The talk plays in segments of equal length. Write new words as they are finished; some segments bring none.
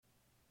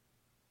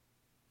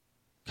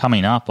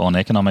coming up on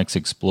Economics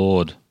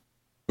Explored.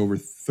 Over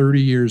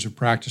 30 years of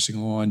practicing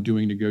law and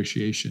doing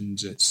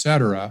negotiations, et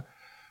cetera,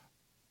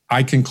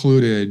 I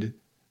concluded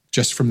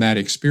just from that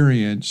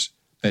experience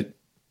that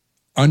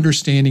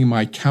understanding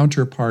my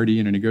counterparty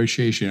in a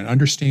negotiation and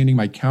understanding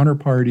my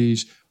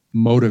counterparty's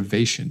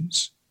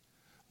motivations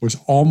was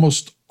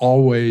almost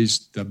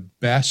always the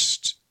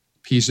best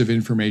piece of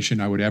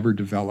information I would ever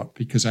develop,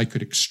 because I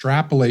could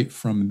extrapolate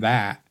from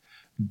that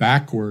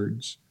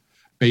backwards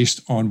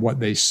based on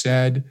what they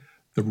said,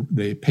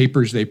 the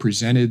papers they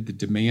presented, the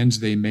demands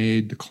they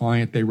made, the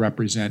client they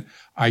represent.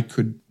 I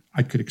could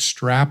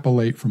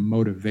extrapolate from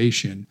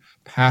motivation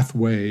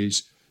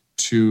pathways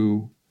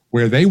to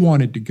where they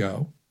wanted to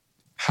go,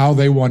 how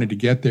they wanted to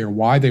get there,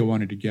 why they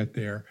wanted to get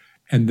there,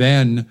 and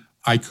then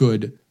I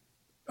could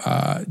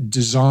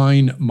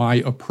design my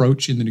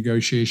approach in the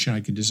negotiation.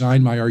 I could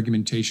design my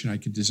argumentation. I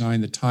could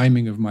design the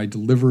timing of my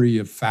delivery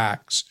of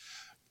facts,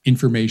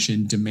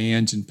 information,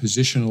 demands, and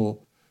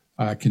positional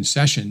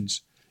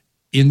concessions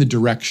in the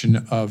direction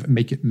of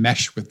make it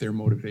mesh with their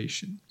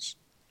motivations.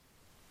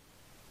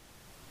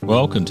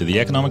 Welcome to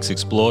the Economics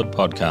Explored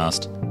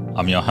podcast.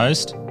 I'm your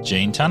host,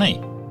 Gene Tunney.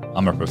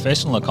 I'm a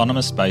professional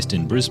economist based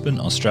in Brisbane,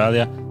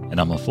 Australia, and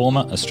I'm a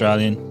former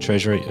Australian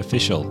Treasury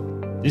official.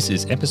 This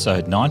is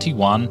episode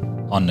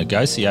 91 on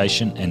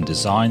negotiation and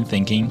design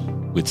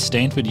thinking with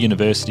Stanford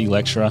University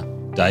lecturer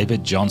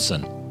David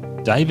Johnson.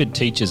 David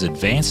teaches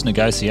advanced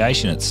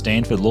negotiation at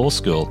Stanford Law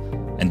School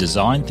and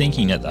design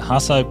thinking at the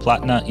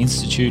Hasso-Plattner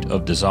Institute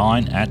of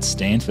Design at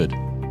Stanford.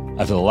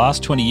 Over the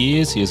last 20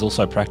 years, he has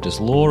also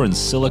practiced law in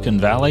Silicon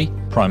Valley,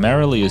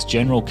 primarily as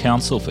general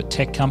counsel for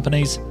tech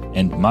companies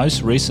and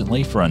most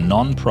recently for a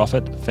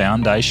non-profit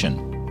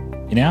foundation.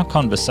 In our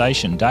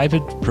conversation,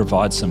 David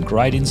provides some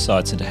great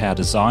insights into how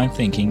design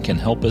thinking can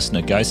help us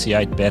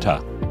negotiate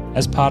better.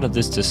 As part of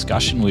this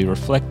discussion, we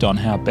reflect on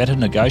how better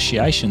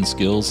negotiation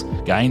skills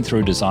gained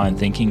through design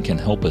thinking can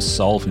help us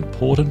solve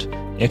important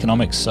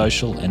economic,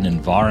 social, and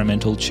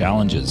environmental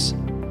challenges.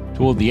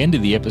 Toward the end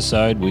of the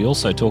episode, we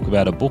also talk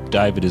about a book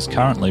David is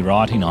currently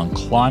writing on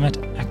climate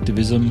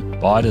activism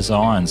by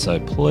design, so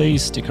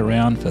please stick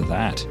around for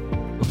that.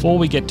 Before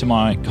we get to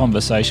my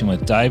conversation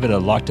with David,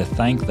 I'd like to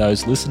thank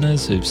those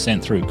listeners who've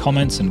sent through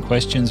comments and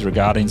questions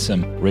regarding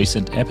some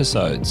recent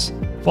episodes.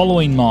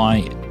 Following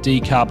my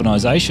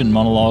decarbonisation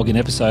monologue in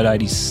episode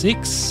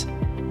 86,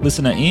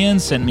 listener Ian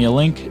sent me a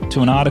link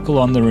to an article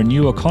on the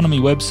Renew Economy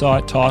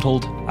website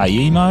titled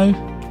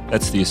AEMO,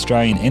 that's the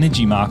Australian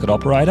Energy Market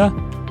Operator.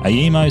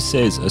 AEMO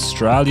says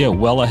Australia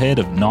well ahead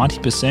of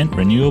 90%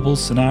 renewable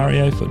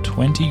scenario for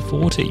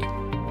 2040.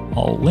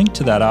 I'll link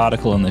to that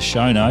article in the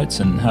show notes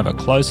and have a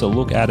closer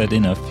look at it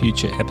in a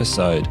future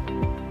episode.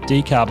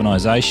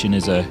 Decarbonisation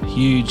is a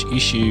huge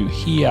issue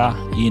here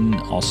in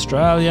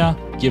Australia,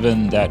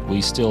 given that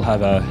we still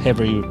have a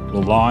heavy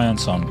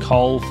reliance on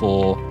coal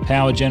for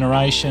power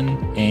generation,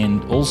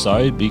 and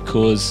also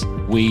because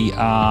we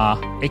are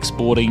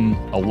exporting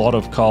a lot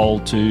of coal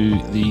to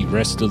the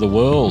rest of the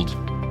world.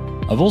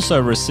 I've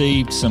also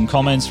received some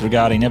comments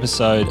regarding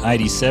episode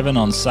 87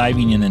 on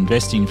saving and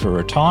investing for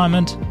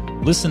retirement.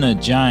 Listener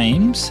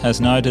James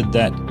has noted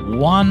that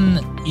one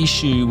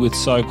issue with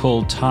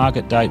so-called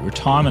target date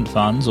retirement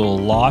funds, or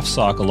life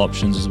cycle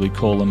options as we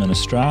call them in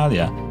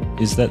Australia,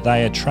 is that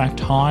they attract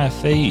higher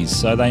fees,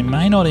 so they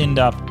may not end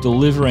up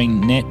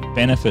delivering net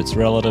benefits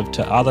relative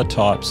to other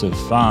types of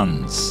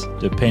funds,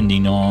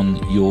 depending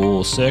on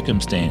your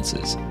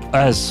circumstances.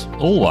 As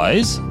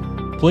always,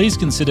 please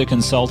consider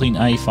consulting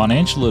a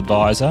financial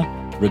advisor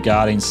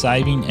regarding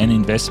saving and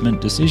investment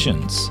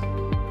decisions.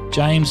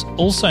 James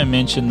also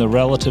mentioned the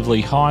relatively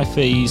high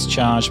fees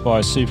charged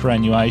by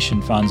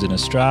superannuation funds in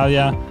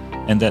Australia,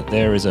 and that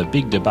there is a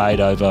big debate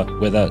over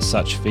whether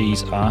such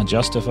fees are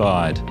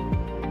justified.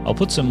 I'll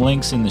put some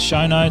links in the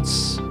show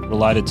notes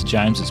related to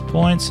James's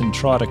points and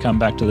try to come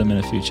back to them in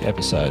a future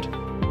episode.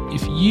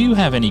 If you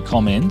have any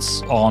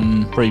comments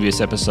on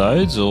previous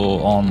episodes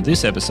or on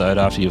this episode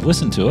after you've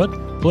listened to it,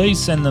 please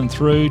send them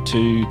through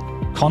to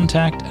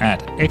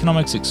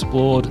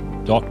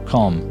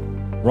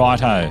contact@economicsexplored.com.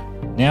 Righto.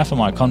 Now for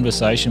my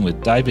conversation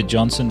with David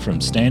Johnson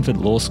from Stanford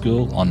Law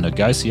School on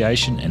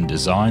negotiation and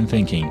design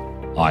thinking.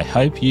 I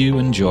hope you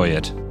enjoy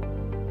it.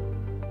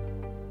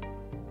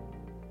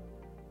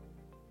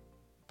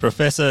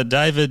 Professor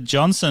David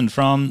Johnson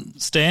from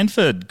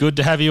Stanford, good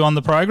to have you on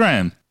the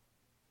program.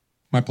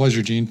 My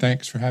pleasure, Gene.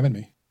 Thanks for having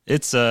me.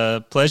 It's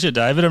a pleasure,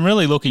 David. I'm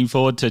really looking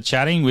forward to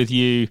chatting with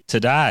you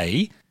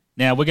today.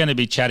 Now, we're going to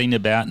be chatting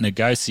about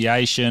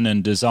negotiation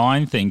and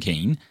design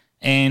thinking.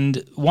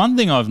 And one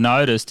thing I've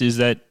noticed is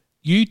that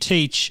you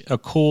teach a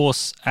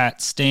course at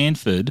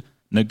Stanford,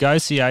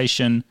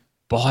 Negotiation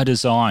by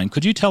Design.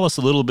 Could you tell us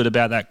a little bit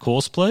about that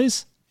course,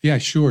 please? Yeah,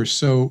 sure.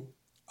 So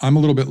I'm a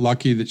little bit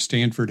lucky that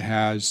Stanford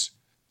has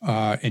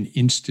an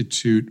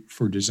Institute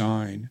for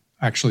Design,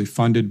 actually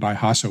funded by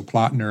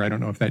Hasso-Plattner. I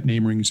don't know if that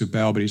name rings a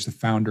bell, but he's the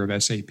founder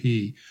of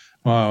SAP,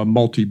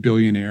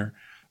 multi-billionaire.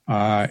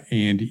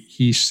 And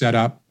he set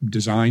up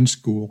design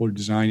school or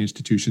design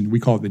institution. We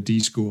call it the D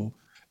School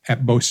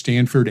at both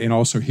Stanford and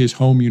also his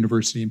home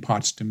university in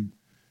Potsdam,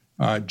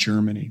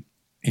 Germany.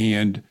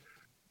 And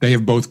they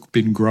have both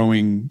been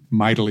growing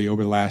mightily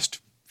over the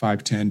last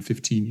 5, 10,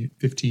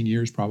 15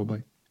 years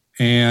probably.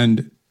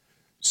 And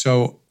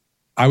so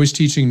I was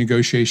teaching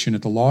negotiation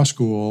at the law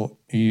school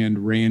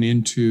and ran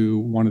into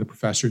one of the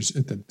professors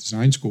at the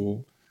design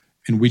school.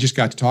 And we just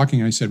got to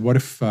talking. I said, what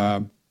if,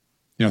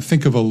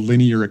 think of a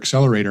linear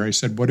accelerator. I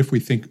said, what if we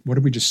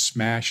just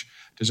smash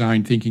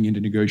design thinking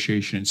into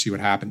negotiation and see what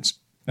happens?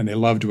 And they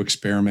love to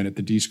experiment at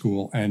the D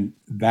school. And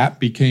that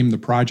became the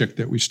project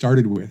that we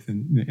started with.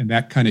 And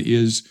that kind of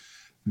is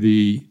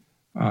the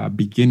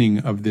beginning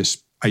of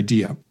this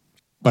idea.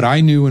 But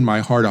I knew in my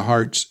heart of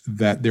hearts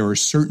that there are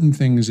certain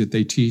things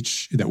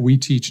that we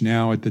teach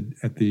now at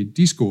the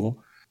D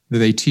school, that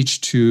they teach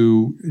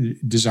to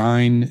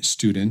design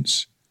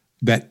students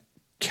that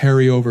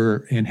carry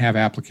over and have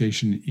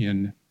application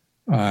in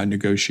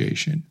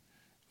negotiation.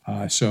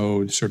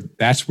 So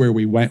that's where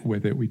we went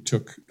with it. We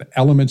took the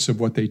elements of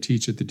what they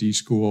teach at the D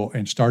school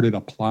and started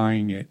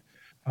applying it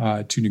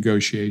to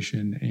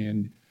negotiation.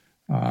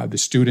 And the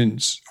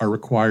students are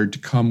required to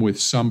come with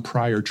some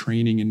prior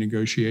training in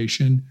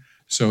negotiation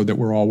so that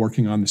we're all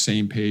working on the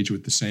same page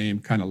with the same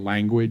kind of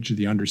language,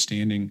 the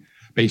understanding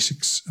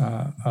basics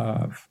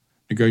of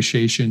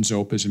negotiations,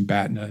 OPAs and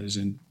BATNAs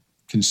and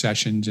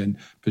concessions and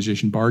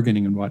position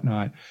bargaining and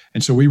whatnot.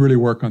 And so we really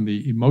work on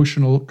the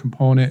emotional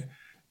component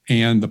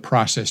and the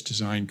process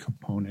design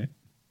component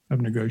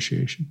of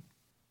negotiation.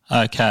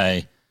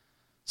 Okay.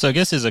 So I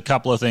guess there's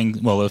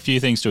a few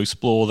things to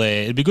explore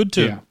there. It'd be good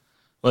to,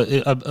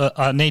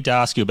 I need to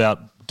ask you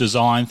about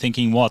design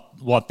thinking,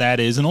 what that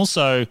is, and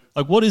also,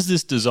 like, what is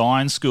this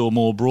design school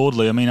more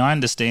broadly? I mean, I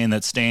understand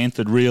that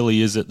Stanford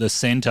really is at the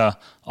center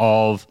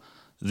of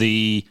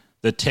the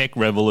tech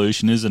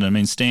revolution, isn't it? I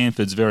mean,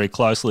 Stanford's very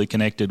closely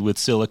connected with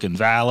Silicon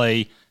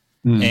Valley,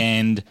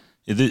 and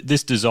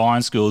this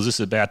design school, is this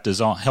about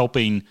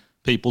helping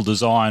people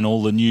design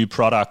all the new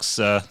products,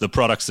 the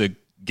products that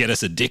get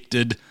us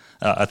addicted?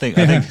 I think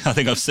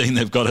I've seen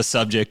they've got a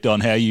subject on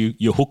how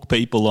you hook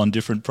people on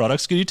different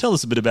products. Could you tell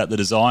us a bit about the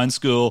design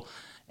school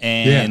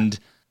and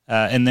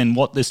then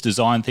what this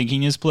design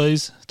thinking is,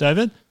 please,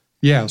 David?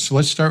 Yeah, so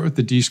let's start with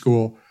the D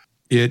School.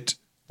 It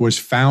was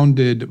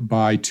founded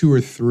by 2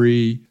 or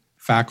 3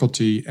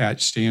 faculty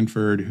at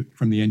Stanford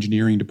from the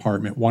engineering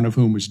department, one of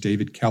whom was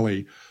David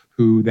Kelly,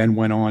 who then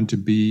went on to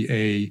be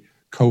a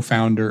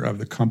co-founder of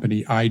the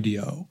company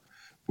IDEO,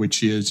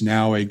 which is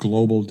now a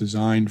global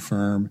design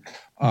firm,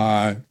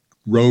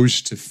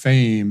 rose to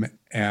fame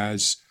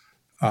as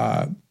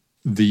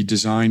the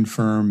design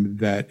firm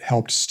that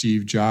helped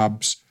Steve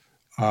Jobs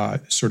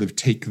sort of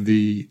take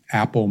the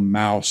Apple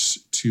mouse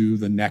to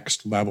the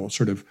next level,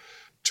 sort of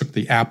took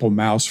the Apple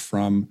mouse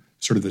from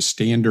sort of the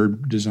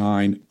standard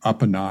design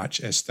up a notch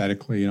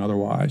aesthetically and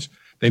otherwise.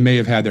 They may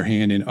have had their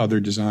hand in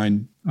other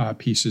design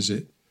pieces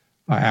at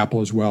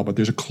Apple as well, but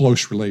there's a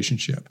close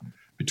relationship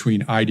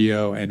between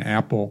IDEO and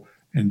Apple,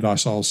 and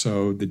thus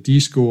also the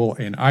D School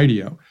and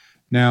IDEO.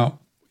 Now,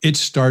 it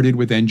started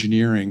with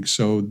engineering,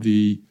 so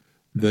the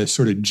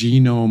sort of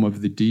genome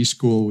of the D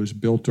School was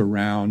built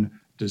around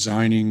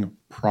designing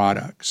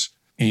products,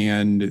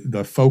 and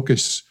the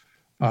focus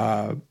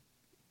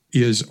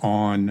is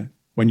on,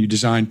 when you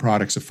design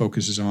products, the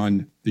focus is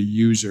on the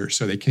user.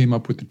 So they came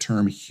up with the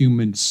term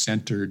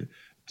human-centered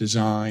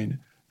design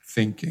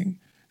thinking.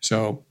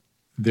 So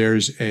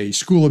there's a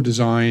school of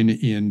design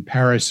in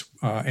Paris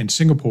and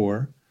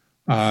Singapore.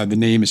 The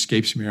name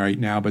escapes me right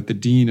now, but the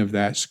dean of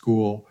that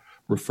school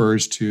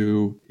refers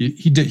to,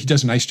 he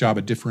does a nice job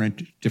of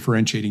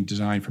differentiating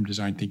design from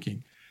design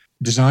thinking.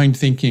 Design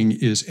thinking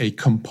is a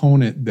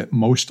component that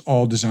most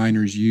all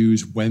designers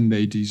use when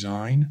they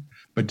design,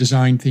 but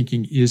design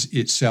thinking is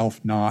itself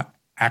not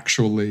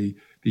actually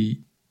the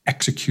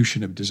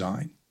execution of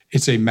design.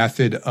 It's a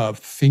method of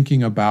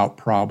thinking about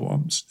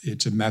problems.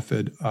 It's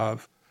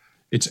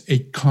a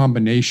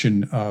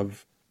combination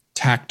of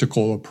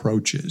tactical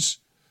approaches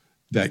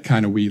that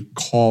kind of we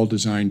call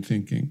design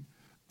thinking,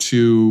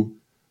 to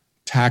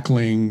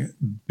tackling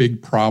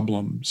big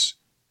problems,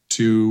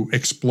 to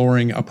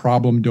exploring a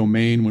problem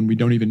domain when we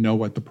don't even know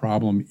what the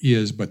problem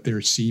is, but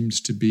there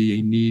seems to be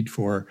a need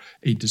for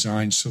a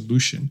design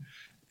solution.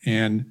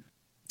 And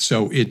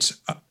so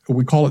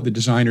we call it the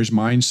designer's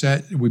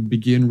mindset. We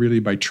begin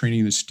really by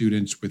training the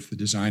students with the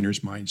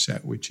designer's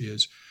mindset, which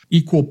is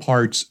equal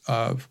parts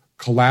of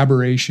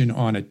collaboration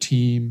on a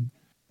team,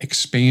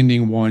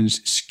 expanding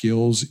one's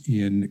skills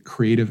in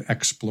creative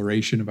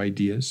exploration of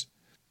ideas,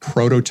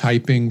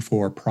 prototyping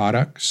for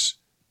products,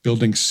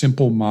 building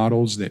simple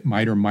models that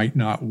might or might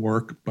not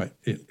work, but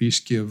at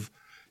least give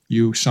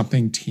you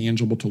something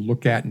tangible to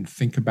look at and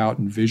think about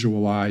and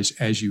visualize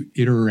as you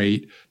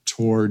iterate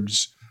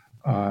towards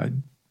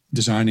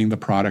designing the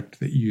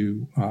product that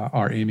you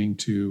are aiming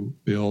to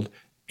build.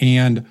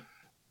 And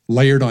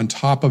layered on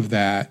top of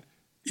that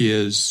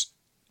is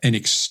an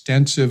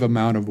extensive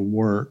amount of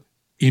work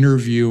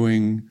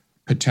interviewing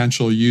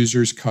potential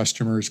users,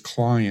 customers,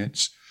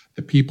 clients,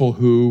 the people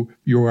who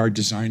you are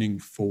designing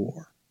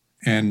for.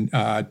 And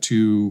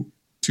to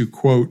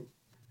quote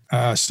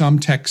some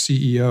tech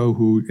CEO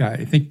who,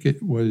 I think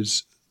it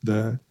was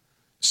the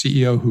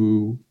CEO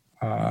who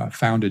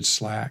founded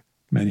Slack,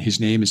 and his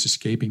name is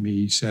escaping me.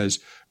 He says,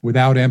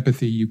 without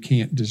empathy, you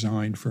can't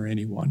design for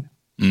anyone.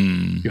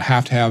 You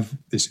have to have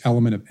this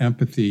element of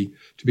empathy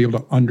to be able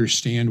to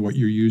understand what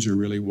your user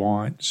really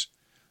wants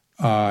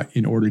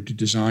in order to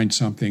design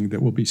something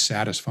that will be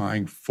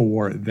satisfying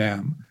for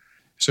them.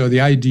 So the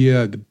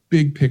idea, the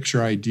big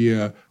picture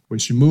idea,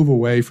 was to move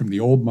away from the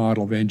old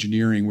model of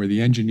engineering where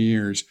the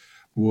engineers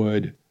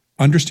would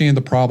understand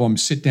the problem,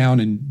 sit down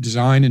and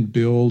design and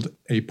build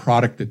a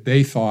product that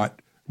they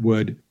thought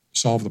would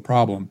solve the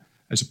problem,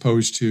 as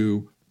opposed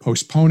to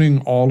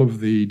postponing all of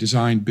the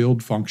design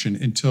build function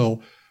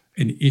until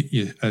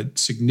a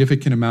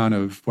significant amount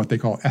of what they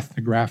call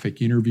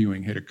ethnographic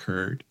interviewing had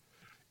occurred,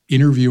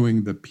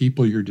 interviewing the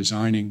people you're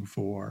designing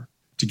for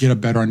to get a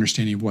better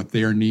understanding of what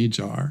their needs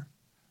are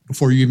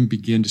before you even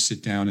begin to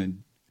sit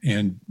down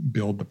and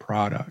build the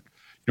product.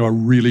 A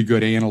really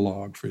good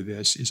analog for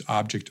this is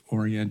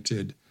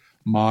object-oriented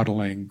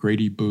modeling.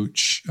 Grady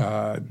Booch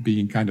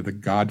being kind of the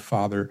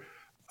godfather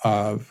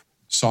of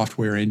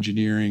software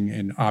engineering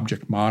and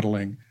object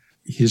modeling.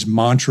 His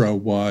mantra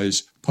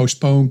was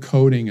postpone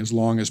coding as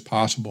long as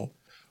possible.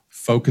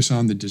 Focus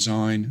on the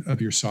design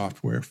of your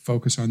software.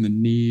 Focus on the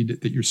need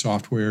that your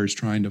software is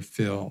trying to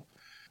fill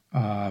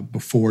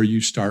before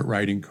you start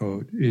writing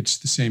code. It's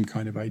the same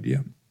kind of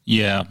idea.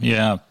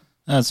 Yeah.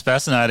 That's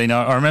fascinating.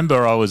 I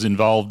remember I was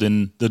involved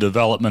in the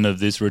development of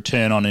this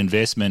return on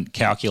investment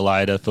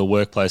calculator for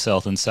workplace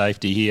health and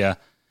safety here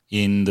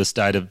in the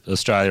state of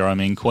Australia.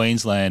 I'm in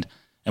Queensland,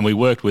 and we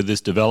worked with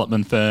this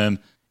development firm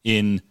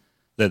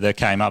that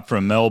came up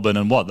from Melbourne,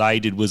 and what they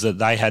did was that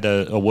they had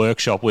a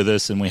workshop with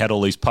us, and we had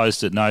all these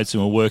post-it notes,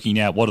 and we're working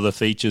out what are the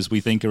features we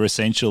think are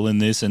essential in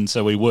this. And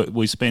so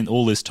we spent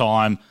all this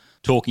time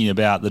talking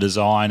about the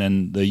design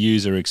and the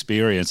user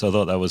experience. I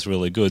thought that was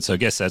really good. So I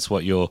guess that's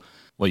what you're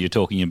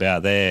talking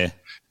about there.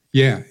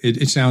 Yeah,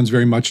 it sounds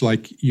very much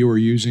like you are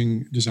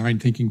using design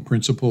thinking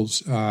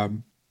principles.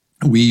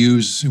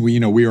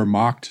 We are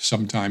mocked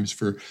sometimes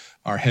for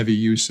our heavy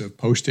use of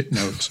Post-it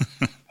notes,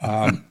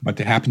 but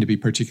they happen to be a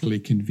particularly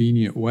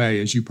convenient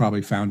way, as you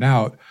probably found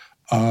out,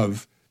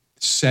 of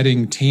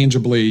setting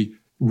tangibly,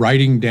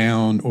 writing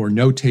down or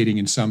notating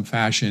in some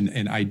fashion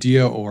an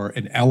idea or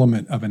an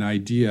element of an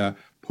idea,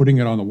 putting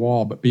it on the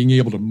wall, but being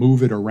able to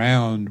move it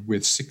around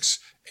with 6,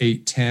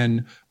 8,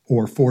 10,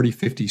 or 40,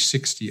 50,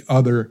 60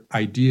 other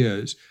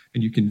ideas,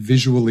 and you can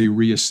visually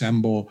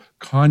reassemble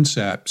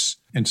concepts.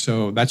 And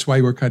so that's why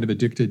we're kind of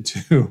addicted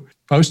to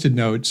Post-it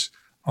notes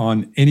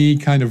on any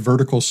kind of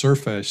vertical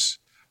surface.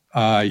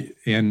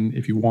 And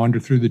if you wander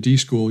through the D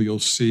School, you'll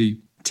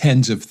see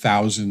tens of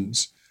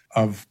thousands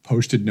of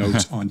Post-it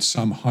notes on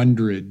some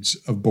hundreds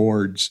of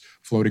boards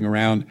floating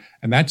around.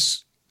 And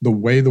that's the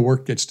way the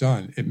work gets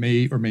done. It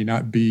may or may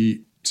not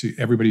be to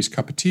everybody's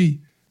cup of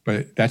tea,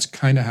 but that's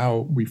kind of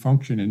how we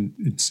function, and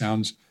it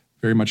sounds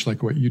very much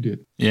like what you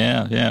did.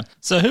 Yeah.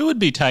 So who would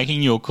be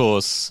taking your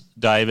course,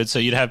 David? So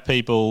you'd have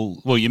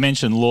people, well, you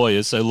mentioned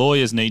lawyers. So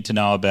lawyers need to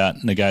know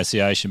about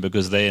negotiation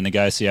because they're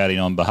negotiating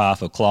on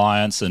behalf of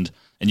clients, and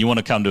you want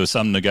to come to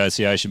some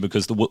negotiation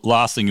because the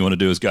last thing you want to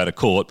do is go to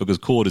court because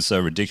court is so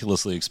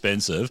ridiculously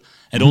expensive.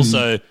 And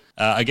also,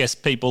 I guess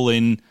people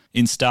in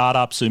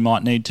startups who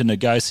might need to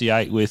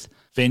negotiate with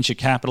venture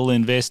capital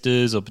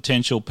investors or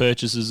potential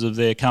purchasers of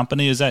their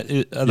company. Are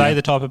they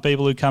the type of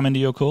people who come into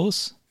your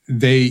course?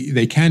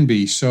 They can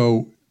be.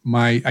 So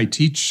I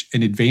teach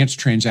an advanced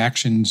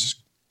transactions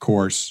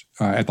course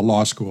at the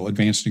law school,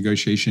 advanced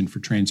negotiation for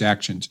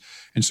transactions.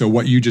 And so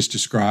what you just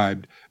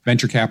described,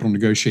 venture capital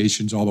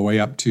negotiations all the way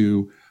up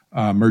to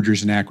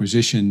mergers and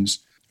acquisitions,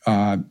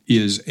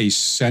 is a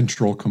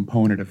central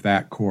component of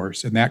that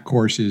course. And that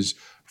course is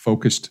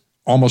focused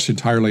almost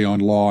entirely on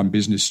law and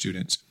business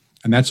students.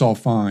 And that's all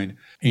fine.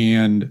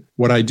 And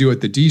what I do at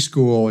the D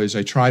School is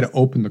I try to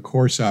open the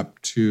course up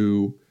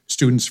to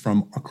students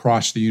from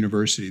across the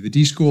university. The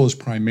D School is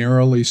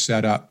primarily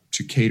set up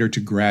to cater to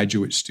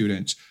graduate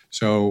students.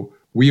 So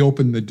we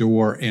open the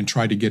door and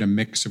try to get a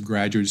mix of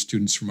graduate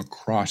students from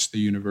across the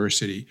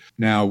university.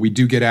 Now, we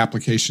do get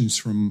applications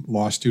from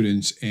law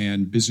students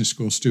and business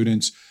school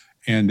students,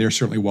 and they're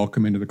certainly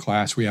welcome into the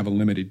class. We have a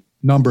limited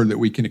number that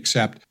we can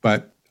accept,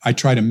 but I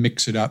try to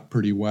mix it up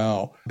pretty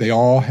well. They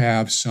all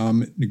have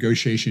some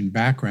negotiation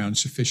background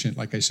sufficient,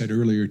 like I said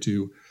earlier,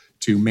 to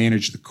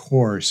manage the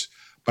course.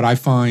 But I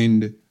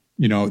find,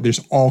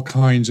 there's all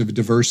kinds of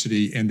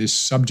diversity, and this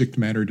subject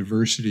matter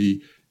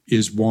diversity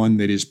is one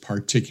that is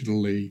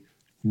particularly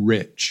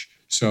rich.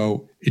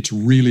 So it's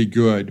really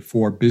good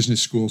for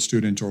business school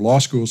students or law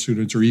school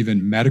students or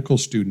even medical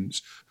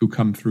students who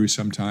come through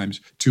sometimes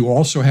to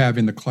also have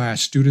in the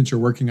class students who are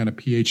working on a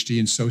PhD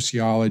in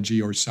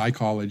sociology or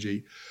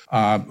psychology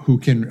who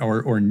can,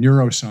 or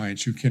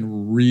neuroscience, who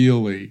can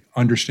really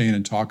understand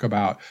and talk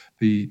about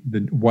the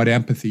what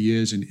empathy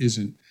is and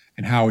isn't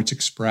and how it's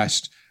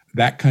expressed.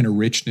 That kind of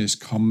richness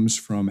comes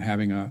from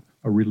having a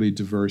really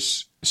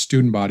diverse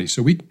student body.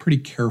 So we pretty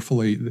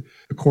carefully,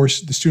 of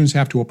course, the students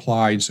have to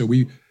apply. And so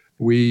we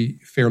we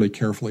fairly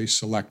carefully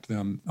select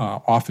them,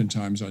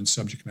 oftentimes on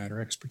subject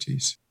matter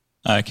expertise.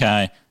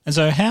 Okay. And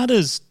so how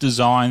does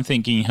design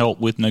thinking help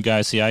with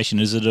negotiation?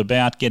 Is it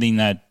about getting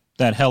that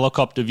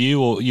helicopter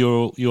view, or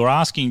you're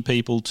asking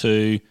people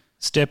to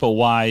step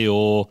away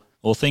or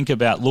think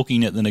about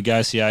looking at the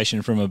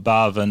negotiation from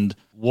above, and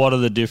what are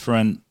the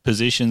different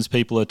positions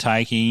people are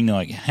taking?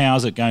 Like,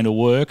 how's it going to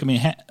work? I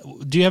mean,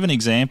 do you have an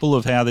example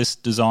of how this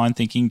design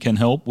thinking can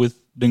help with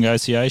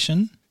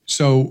negotiation?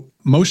 So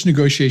most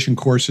negotiation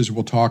courses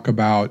will talk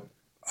about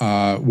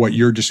what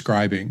you're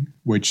describing,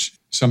 which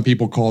some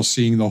people call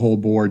seeing the whole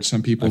board.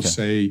 Some people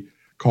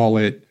call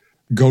it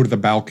go to the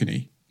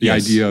balcony. The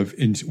idea of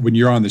when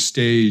you're on the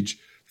stage,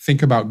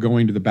 think about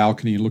going to the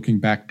balcony and looking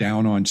back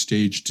down on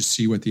stage to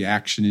see what the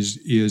action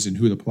is and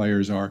who the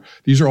players are.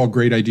 These are all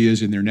great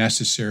ideas and they're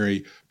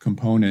necessary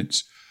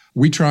components.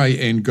 We try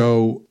and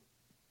go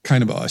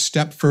kind of a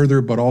step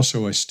further, but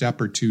also a step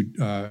or two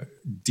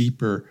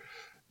deeper.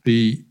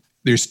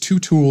 There's two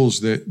tools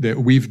that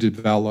we've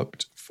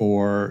developed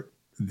for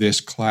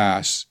this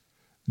class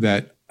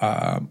that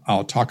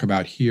I'll talk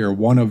about here.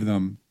 One of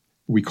them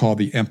we call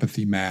the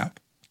empathy map.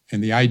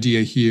 And the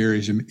idea here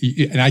is,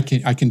 and I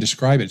can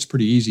describe it, it's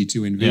pretty easy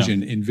to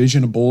envision. Yeah.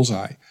 Envision a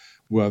bullseye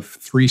with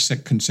three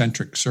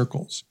concentric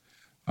circles,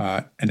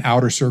 an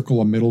outer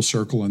circle, a middle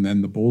circle, and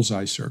then the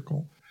bullseye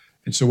circle.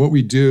 And so what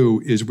we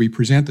do is we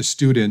present the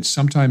students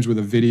sometimes with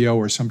a video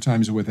or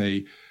sometimes with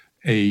a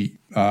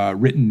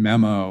written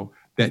memo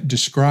that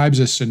describes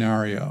a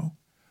scenario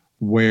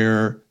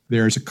where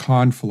there's a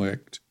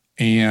conflict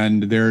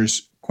and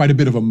there's quite a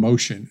bit of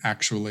emotion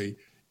actually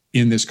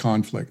in this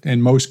conflict.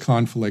 And most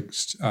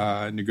conflicts,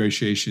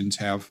 negotiations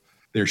have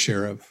their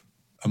share of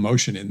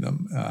emotion in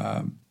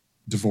them.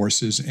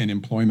 Divorces and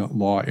employment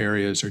law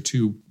areas are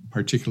two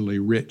particularly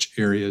rich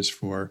areas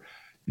for,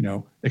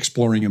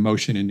 exploring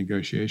emotion in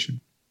negotiation.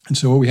 And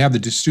so what we have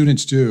the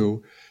students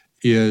do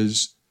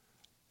is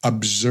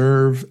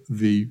observe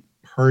the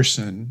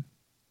person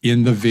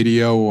in the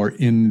video or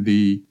in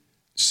the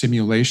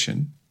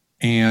simulation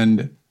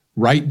and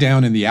write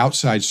down in the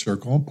outside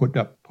circle,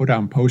 put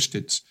down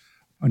Post-its,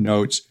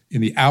 notes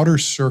in the outer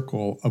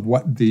circle of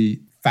what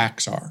the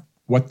facts are.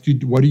 What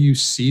do you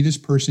see this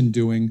person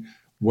doing?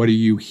 What do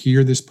you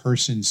hear this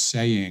person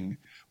saying?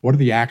 What are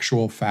the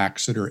actual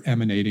facts that are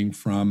emanating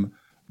from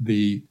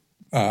the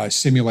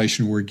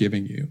simulation we're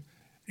giving you?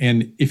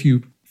 And if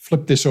you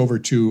flip this over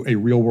to a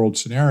real world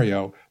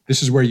scenario,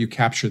 this is where you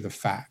capture the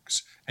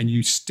facts and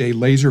you stay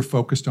laser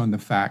focused on the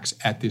facts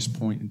at this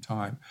point in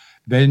time.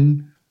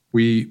 Then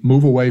we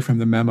move away from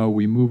the memo,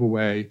 we move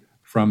away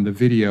from the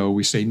video.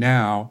 We say,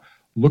 now,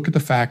 look at the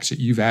facts that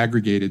you've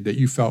aggregated that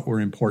you felt were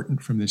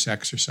important from this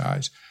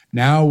exercise.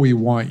 Now we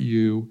want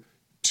you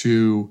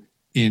to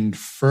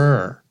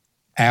infer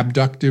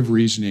abductive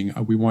reasoning.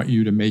 We want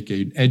you to make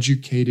an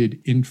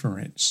educated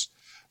inference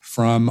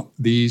from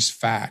these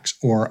facts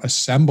or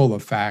assemble the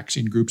facts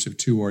in groups of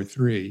 2 or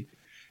 3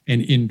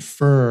 and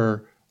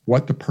infer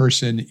what the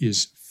person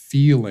is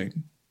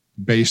feeling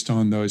based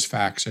on those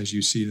facts as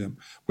you see them.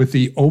 With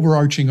the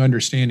overarching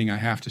understanding, I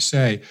have to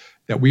say,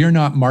 that we are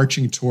not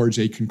marching towards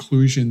a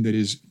conclusion that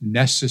is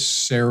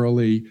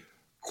necessarily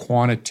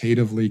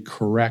quantitatively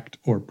correct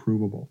or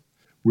provable.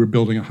 We're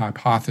building a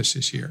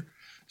hypothesis here.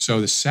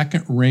 So the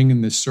second ring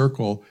in this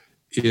circle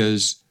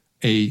is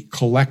a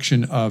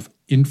collection of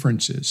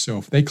inferences. So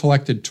if they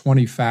collected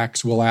 20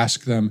 facts, we'll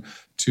ask them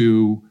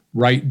to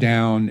write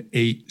down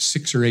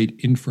 6 or 8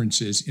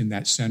 inferences in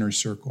that center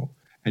circle.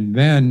 And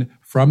then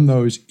from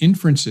those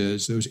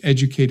inferences, those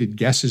educated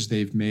guesses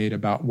they've made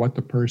about what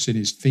the person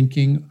is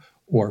thinking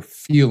or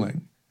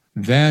feeling,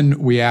 then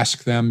we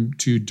ask them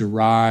to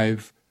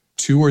derive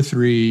 2 or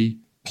 3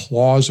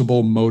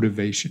 plausible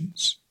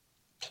motivations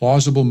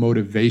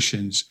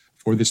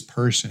for this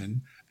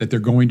person that they're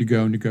going to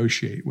go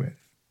negotiate with.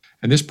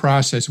 And this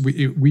process,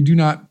 we do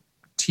not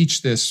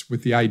teach this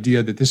with the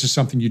idea that this is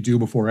something you do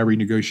before every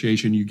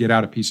negotiation. You get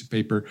out a piece of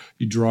paper,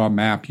 you draw a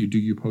map, you do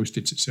your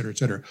Post-its, et cetera, et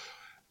cetera.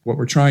 What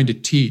we're trying to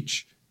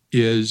teach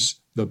is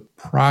the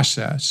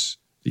process,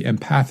 the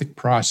empathic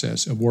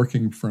process of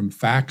working from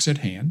facts at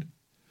hand,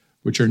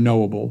 which are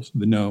knowables,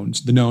 the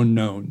known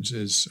knowns,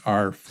 as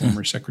our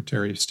former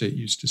Secretary of State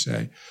used to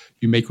say.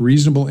 You make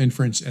reasonable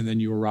inference and then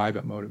you arrive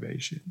at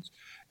motivations.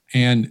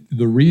 And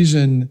the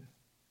reason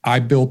I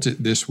built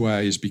it this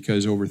way is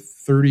because over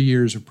 30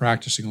 years of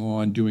practicing law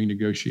and doing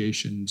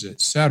negotiations,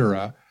 et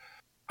cetera,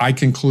 I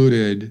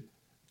concluded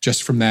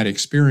just from that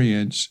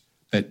experience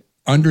that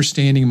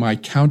understanding my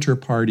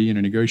counterparty in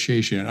a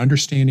negotiation and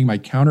understanding my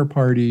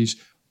counterparty's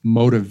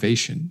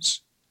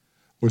motivations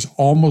was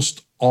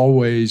almost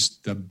always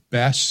the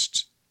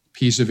best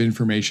piece of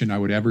information I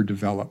would ever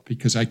develop,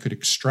 because I could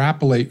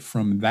extrapolate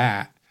from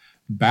that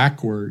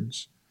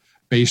backwards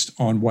based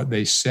on what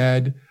they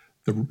said,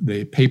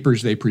 the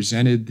papers they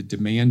presented, the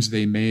demands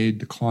they made,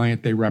 the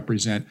client they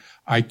represent.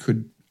 I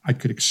could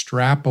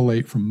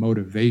extrapolate from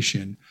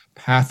motivation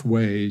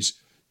pathways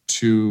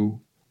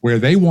to where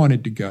they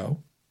wanted to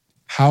go,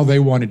 how they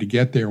wanted to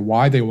get there,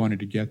 why they wanted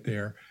to get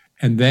there,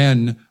 and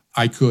then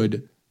I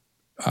could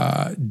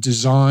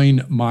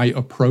design my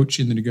approach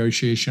in the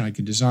negotiation. I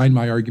could design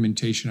my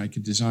argumentation. I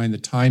could design the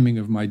timing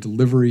of my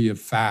delivery of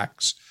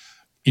facts,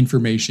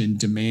 information,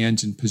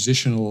 demands, and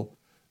positional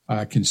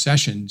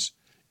concessions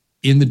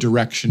in the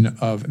direction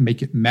of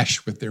make it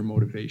mesh with their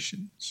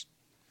motivations.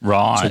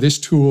 Right. So this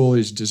tool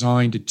is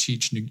designed to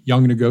teach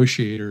young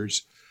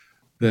negotiators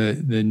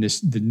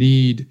the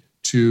need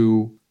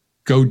to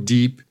go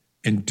deep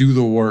and do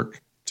the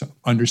work to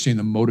understand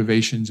the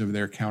motivations of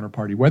their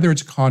counterparty, whether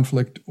it's a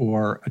conflict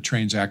or a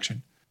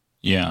transaction.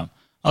 Yeah.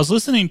 I was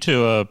listening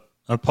to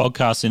a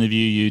podcast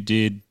interview you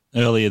did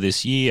earlier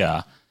this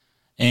year,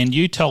 and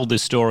you told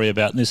this story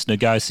about this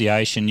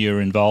negotiation you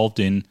were involved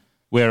in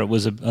where I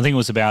think it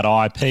was about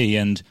IP,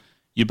 and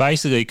you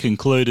basically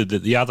concluded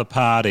that the other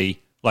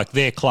party, like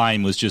their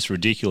claim was just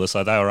ridiculous.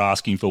 Like they were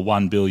asking for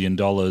 $1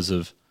 billion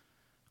of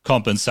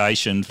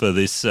compensation for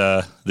this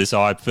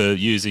IP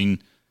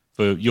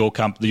for your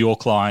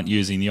client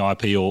using the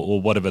IP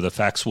or whatever the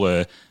facts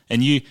were.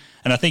 And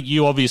I think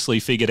you obviously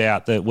figured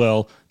out that,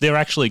 well, they're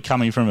actually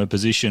coming from a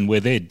position where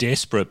they're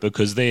desperate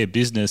because their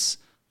business,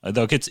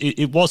 like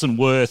it wasn't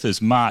worth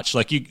as much.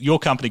 Like your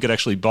company could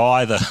actually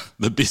buy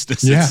the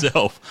business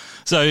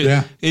itself. So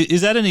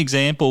is that an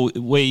example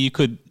where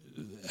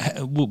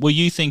were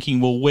you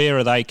thinking, well, where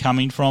are they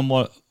coming from?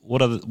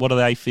 What are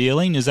they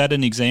feeling? Is that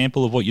an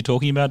example of what you're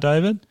talking about,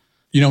 David?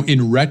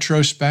 In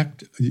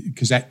retrospect,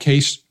 because that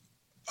case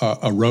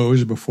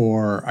arose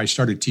before I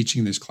started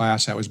teaching this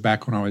class. That was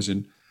back when I was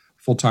in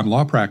full-time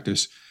law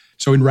practice.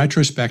 So in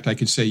retrospect, I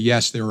could say,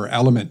 yes, there are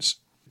elements.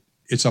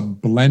 It's a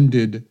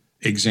blended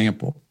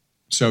example.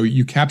 So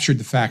you captured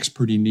the facts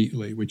pretty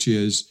neatly, which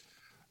is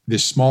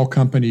this small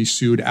company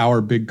sued our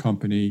big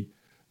company.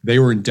 They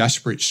were in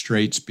desperate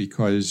straits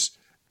because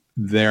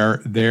their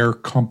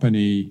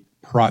company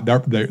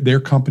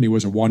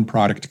was a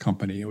one-product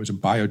company. It was a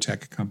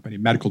biotech company,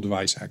 medical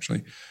device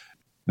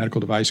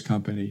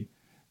company,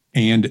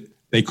 and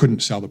they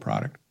couldn't sell the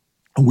product.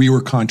 We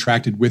were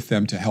contracted with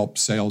them to help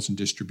sales and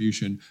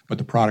distribution, but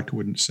the product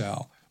wouldn't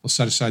sell. We'll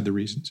set aside the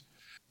reasons.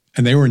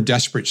 And they were in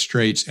desperate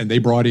straits, and they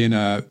brought in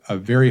a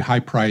very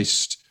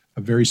high-priced,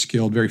 a very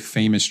skilled, very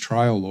famous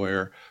trial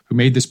lawyer who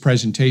made this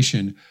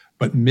presentation,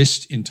 but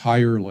missed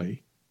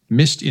entirely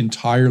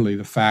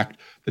the fact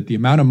that the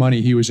amount of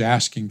money he was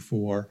asking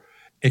for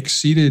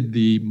exceeded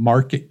the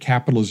market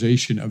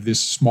capitalization of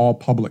this small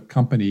public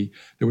company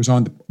that was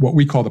on what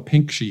we call the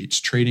pink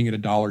sheets, trading at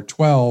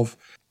 $1.12.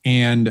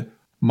 And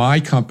my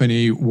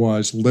company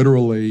was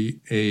literally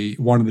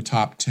one of the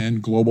top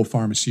 10 global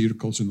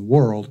pharmaceuticals in the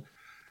world.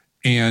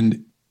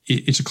 And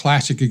it's a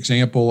classic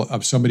example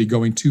of somebody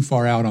going too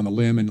far out on the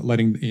limb and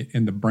letting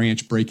the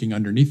branch breaking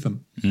underneath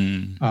them.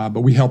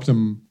 But we helped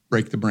them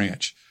break the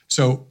branch.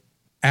 So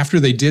after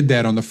they did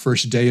that on the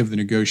first day of the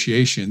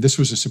negotiation, this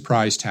was a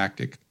surprise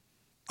tactic.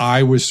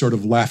 I was sort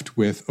of left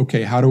with,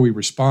 okay, how do we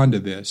respond to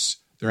this?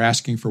 They're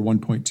asking for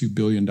 $1.2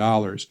 billion.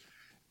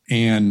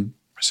 And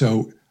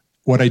so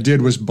what I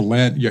did was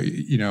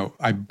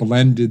I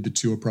blended the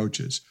two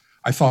approaches.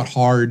 I thought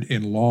hard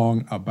and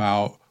long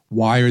about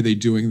why are they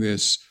doing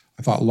this?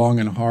 I thought long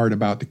and hard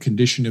about the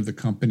condition of the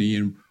company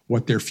and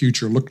what their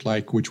future looked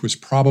like, which was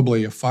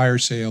probably a fire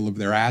sale of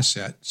their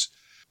assets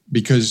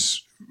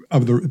because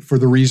for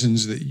the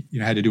reasons that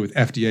had to do with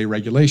FDA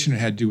regulation, it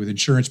had to do with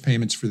insurance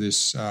payments for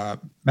this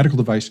medical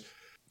device.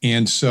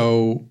 And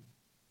so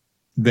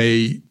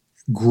they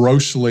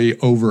grossly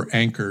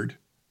over-anchored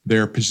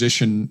their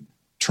position,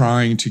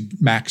 trying to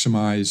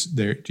maximize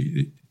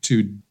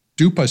to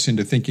dupe us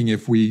into thinking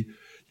if we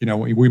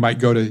might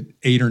go to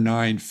 8 or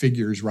 9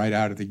 figures right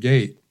out of the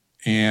gate.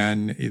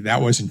 And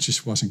that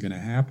wasn't going to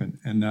happen.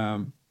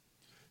 And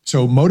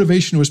so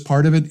motivation was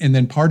part of it. And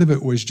then part of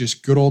it was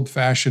just good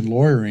old-fashioned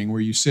lawyering where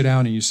you sit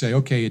down and you say,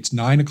 okay, it's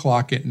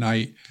 9:00 at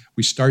night.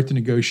 We start the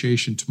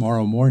negotiation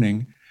tomorrow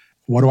morning.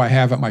 What do I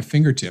have at my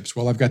fingertips?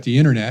 Well, I've got the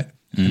internet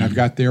and I've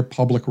got their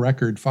public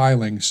record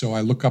filings. So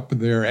I look up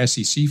their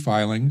SEC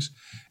filings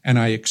and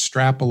I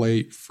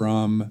extrapolate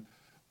from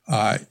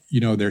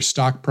their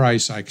stock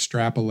price. I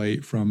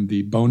extrapolate from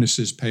the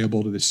bonuses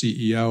payable to the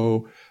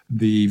CEO,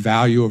 the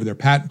value of their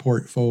patent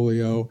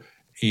portfolio,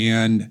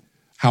 and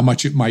how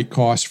much it might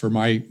cost for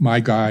my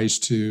guys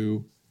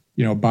to,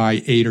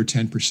 buy 8 or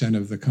 10%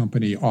 of the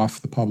company off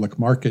the public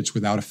markets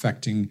without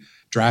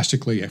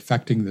drastically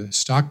affecting the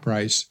stock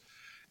price.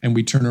 And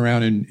we turn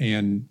around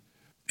and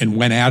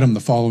went at them the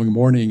following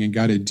morning and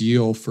got a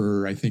deal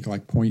for, I think,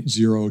 like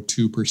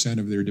 0.02%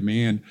 of their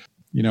demand,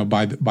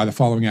 by the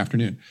following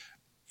afternoon.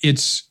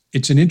 It's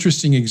an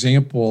interesting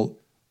example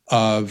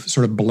of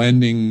sort of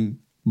blending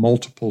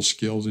multiple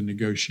skills in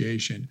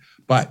negotiation,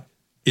 but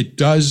it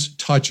does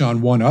touch on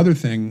one other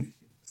thing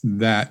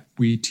that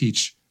we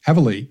teach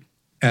heavily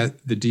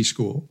at the D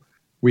School.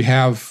 We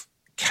have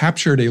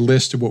captured a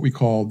list of what we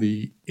call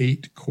the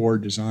 8 core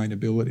design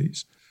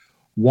abilities.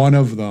 One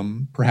of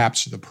them,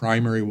 perhaps the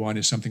primary one,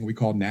 is something we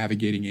call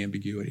navigating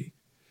ambiguity.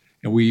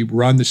 And we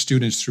run the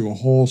students through a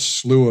whole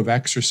slew of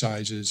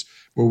exercises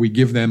where we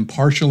give them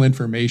partial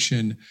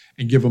information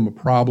and give them a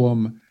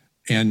problem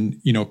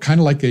And, kind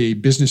of like a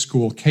business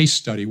school case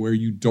study where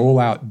you dole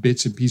out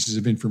bits and pieces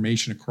of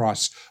information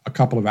across a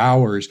couple of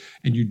hours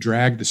and you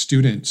drag the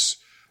students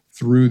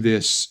through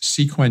this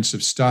sequence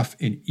of stuff,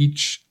 and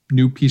each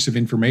new piece of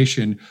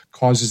information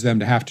causes them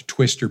to have to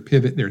twist or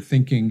pivot their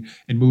thinking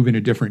and move in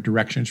a different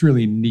direction. It's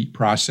really a neat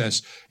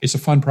process. It's a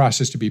fun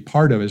process to be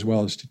part of as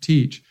well as to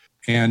teach.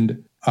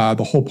 And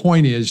the whole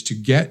point is to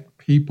get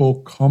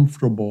people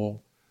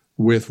comfortable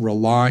with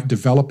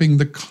developing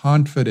the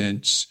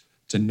confidence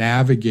to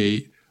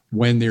navigate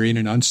when they're in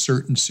an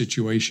uncertain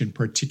situation,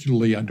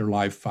 particularly under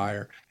live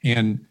fire.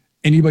 And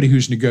anybody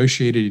who's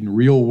negotiated in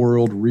real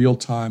world,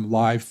 real-time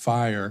live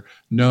fire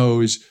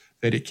knows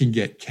that it can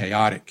get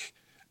chaotic.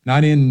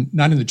 Not in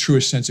the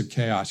truest sense of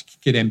chaos. It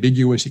can get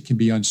ambiguous. It can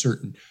be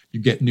uncertain. You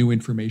get new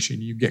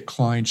information. You get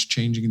clients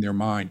changing their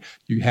mind.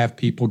 You have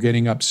people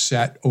getting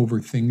upset over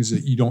things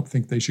that you don't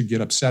think they should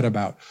get upset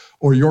about.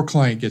 Or your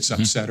client gets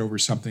upset over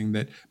something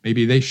that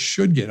maybe they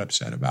should get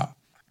upset about.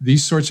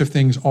 These sorts of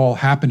things all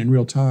happen in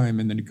real time.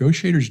 And the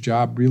negotiator's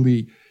job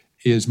really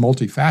is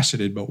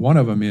multifaceted. But one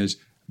of them is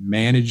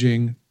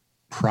managing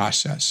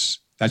process.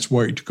 That's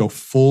where to go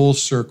full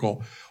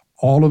circle.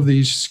 All of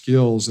these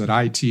skills that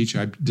I teach,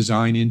 I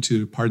design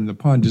into, pardon the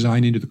pun,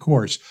 design into the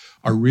course,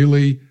 are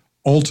really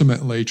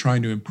ultimately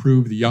trying to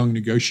improve the young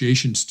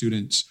negotiation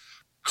students'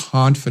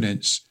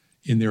 confidence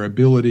in their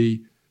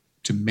ability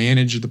to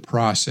manage the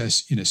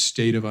process in a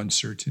state of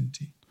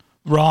uncertainty.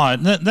 Right.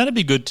 That'd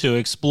be good to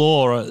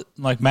explore,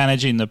 like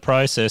managing the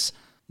process.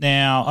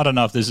 Now, I don't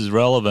know if this is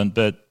relevant,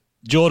 but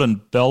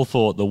Jordan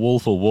Belfort, the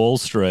Wolf of Wall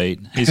Street,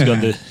 he's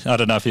got I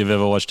don't know if you've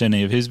ever watched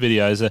any of his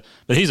videos,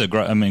 but he's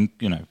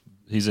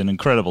he's an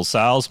incredible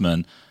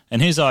salesman,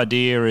 and his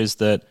idea is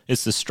that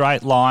it's the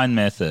straight line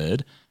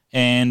method,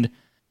 and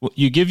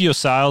you give your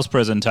sales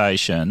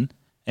presentation,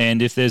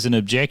 and if there's an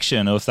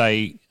objection or if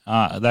they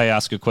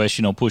ask a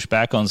question or push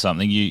back on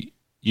something,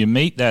 you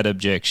meet that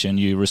objection,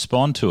 you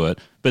respond to it,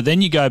 but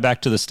then you go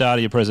back to the start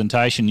of your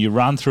presentation, you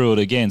run through it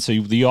again. So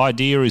the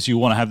idea is you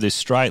want to have this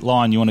straight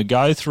line, you want to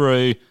go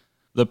through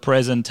the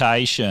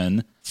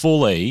presentation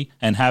fully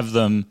and have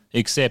them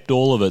accept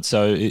all of it,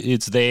 so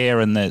it's there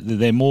and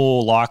they're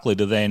more likely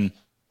to then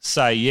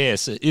say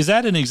yes. Is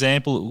that an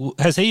example?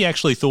 Has he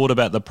actually thought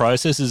about the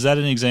process? Is that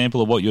an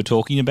example of what you're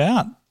talking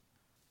about?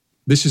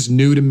 This is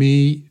new to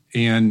me,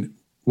 and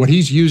what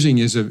he's using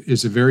is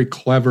a very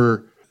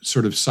clever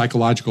sort of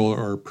psychological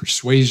or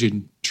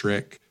persuasion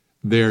trick.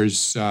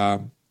 There's a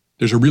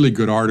really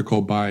good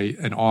article by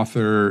an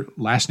author,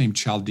 last name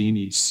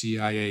Cialdini,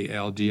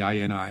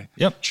 Cialdini.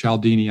 Yep.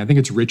 Cialdini. I think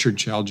it's Richard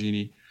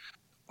Cialdini,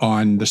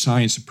 on the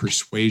science of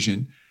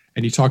persuasion.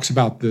 And he talks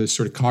about the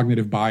sort of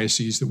cognitive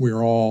biases that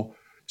we're all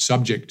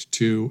subject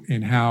to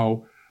and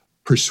how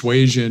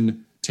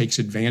persuasion takes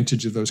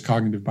advantage of those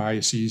cognitive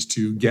biases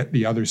to get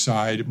the other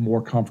side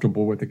more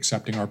comfortable with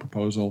accepting our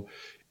proposal.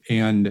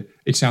 And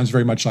it sounds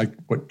very much like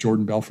what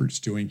Jordan Belfort's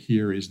doing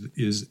here is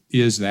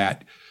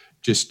that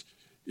just,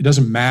 it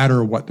doesn't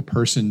matter what the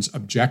person's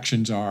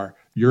objections are.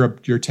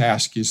 Your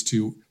task is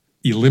to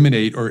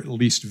eliminate or at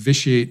least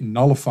vitiate and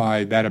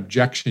nullify that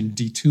objection,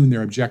 detune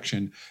their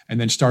objection, and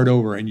then start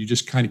over. And you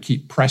just kind of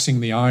keep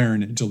pressing the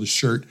iron until the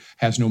shirt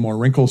has no more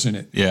wrinkles in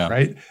it. Yeah.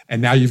 Right.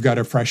 And now you've got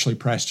a freshly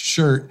pressed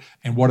shirt.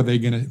 And what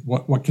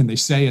can they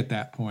say at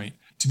that point?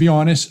 To be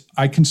honest,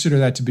 I consider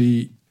that to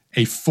be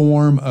a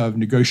form of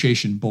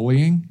negotiation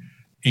bullying.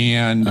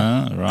 And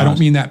right. I don't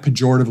mean that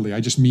pejoratively. I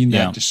just mean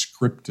that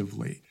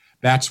descriptively.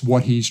 That's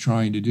what he's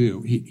trying to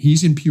do.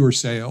 He's in pure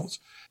sales.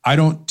 I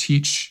don't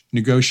teach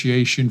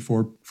negotiation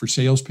for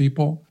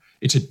salespeople.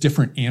 It's a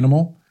different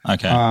animal.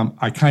 Okay.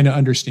 I kind of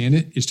understand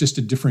it. It's just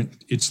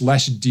it's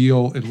less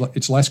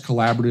it's less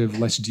collaborative,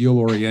 less deal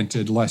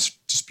oriented, less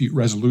dispute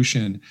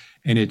resolution,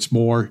 and it's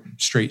more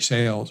straight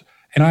sales.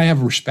 And I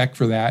have respect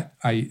for that.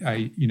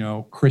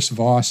 Chris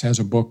Voss has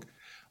a book.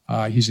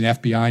 He's an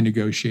FBI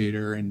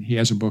negotiator, and he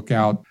has a book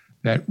out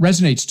that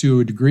resonates to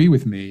a degree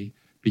with me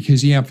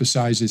because he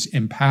emphasizes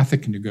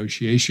empathic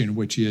negotiation,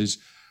 which is,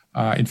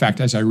 in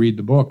fact, as I read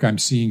the book, I'm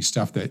seeing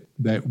stuff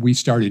that we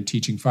started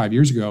teaching 5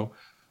 years ago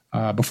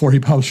before he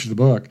published the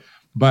book.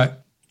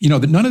 But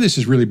that none of this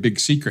is really big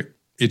secret.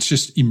 It's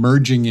just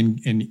emerging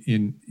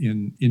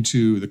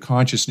into the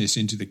consciousness,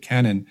 into the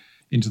canon,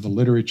 into the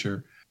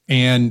literature.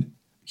 And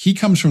he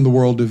comes from the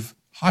world of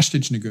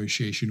hostage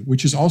negotiation,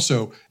 which is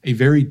also a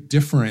very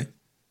different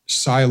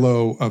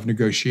silo of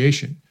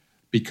negotiation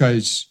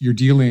because you're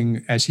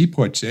dealing, as he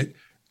puts it,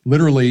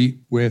 literally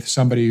with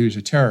somebody who's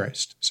a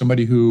terrorist,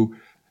 somebody who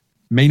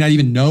may not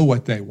even know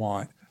what they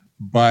want,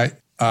 but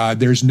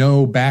there's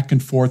no back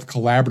and forth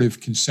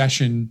collaborative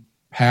concession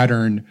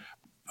pattern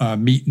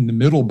meet in the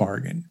middle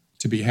bargain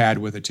to be had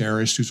with a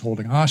terrorist who's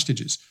holding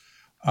hostages.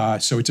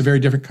 So it's a very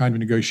different kind of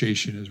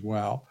negotiation as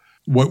well.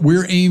 What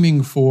we're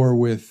aiming for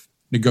with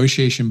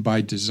negotiation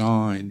by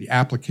design, the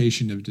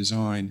application of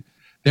design,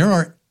 there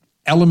are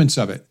elements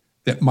of it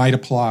that might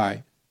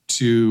apply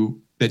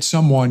that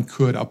someone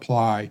could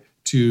apply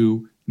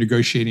to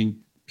negotiating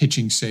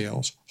pitching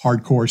sales,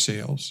 hardcore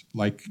sales,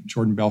 like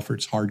Jordan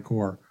Belfort's hard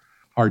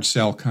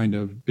sell kind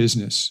of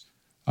business.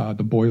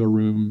 the boiler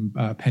room,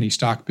 penny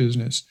stock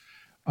business.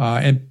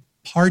 And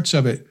parts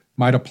of it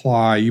might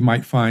apply. You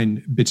might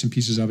find bits and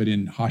pieces of it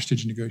in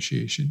hostage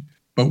negotiation.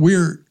 But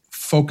we're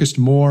focused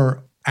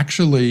more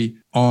actually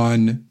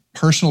on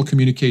personal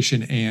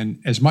communication and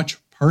as much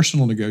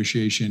personal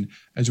negotiation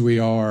as we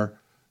are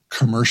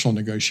commercial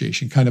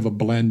negotiation, kind of a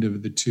blend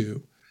of the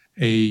two.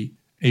 A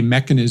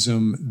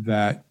mechanism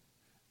that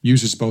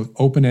uses both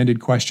open-ended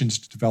questions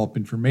to develop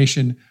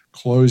information,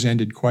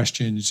 close-ended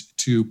questions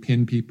to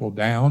pin people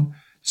down.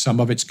 Some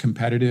of it's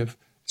competitive,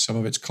 some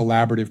of it's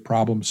collaborative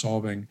problem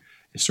solving.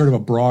 It's sort of a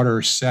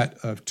broader set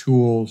of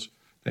tools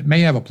that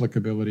may have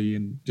applicability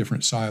in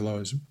different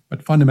silos,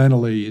 but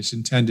fundamentally is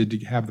intended to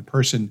have the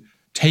person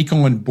take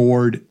on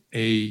board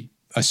a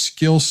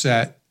skill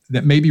set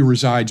that maybe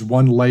resides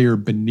one layer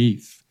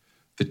beneath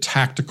the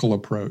tactical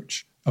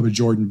approach of a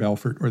Jordan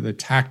Belfort or the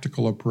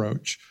tactical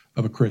approach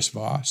of a Chris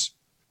Voss,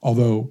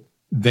 although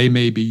they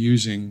may be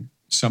using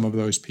some of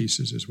those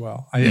pieces as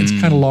well. It's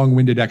kind of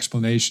long-winded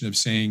explanation of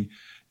saying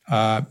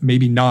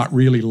maybe not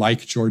really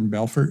like Jordan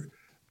Belfort,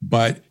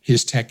 but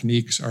his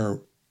techniques are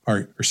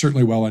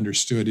certainly well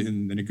understood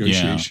in the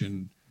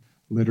negotiation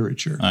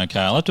literature. Okay,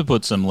 I'll have to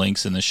put some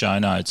links in the show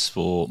notes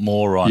for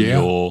more on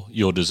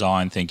your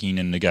design thinking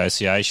and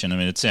negotiation. I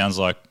mean, it sounds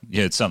like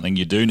it's something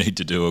you do need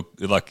to do.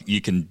 Like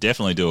you can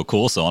definitely do a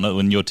course on it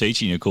when you're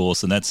teaching a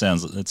course, and that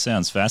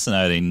sounds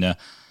fascinating.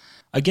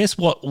 I guess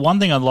one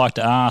thing I'd like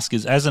to ask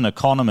is, as an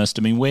economist,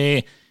 I mean,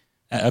 where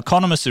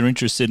economists are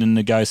interested in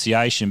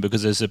negotiation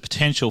because there's a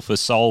potential for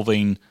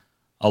solving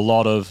a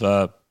lot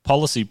of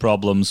policy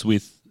problems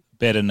with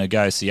better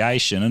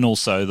negotiation, and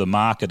also the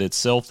market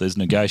itself. There's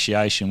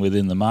negotiation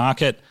within the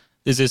market.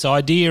 There's this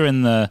idea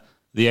in the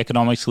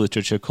economics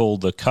literature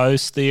called the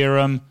Coase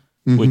theorem,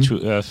 which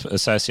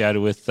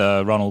associated with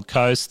Ronald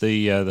Coase,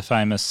 the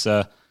famous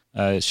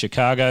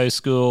Chicago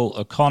School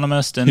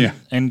economist,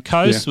 and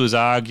Coase was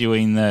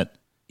arguing that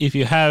if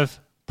you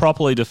have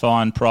properly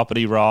defined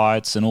property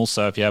rights, and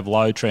also if you have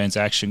low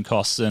transaction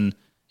costs and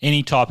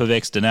any type of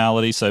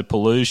externality, so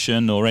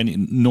pollution or any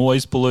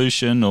noise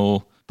pollution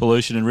or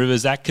pollution in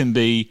rivers, that can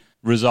be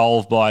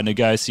resolved by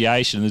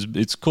negotiation.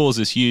 It's caused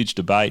this huge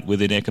debate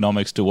within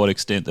economics to what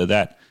extent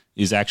that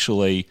is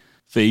actually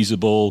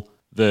feasible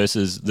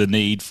versus the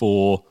need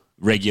for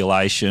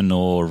regulation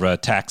or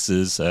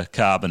taxes, not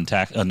carbon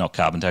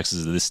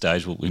taxes at this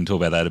stage, we can talk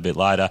about that a bit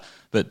later,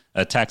 but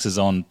taxes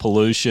on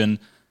pollution.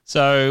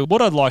 So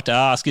what I'd like to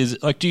ask is,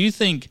 do you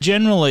think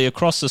generally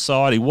across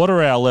society, what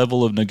are our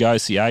level of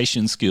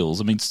negotiation skills?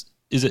 I mean,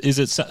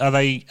 are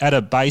they at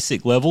a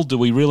basic level? Do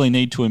we really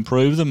need to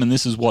improve them? And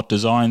this is what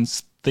design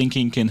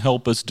thinking can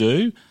help us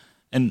do.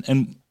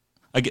 And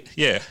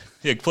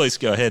please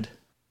go ahead.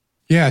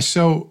 Yeah,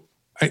 so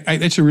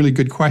that's a really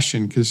good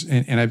question because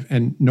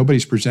and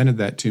nobody's presented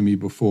that to me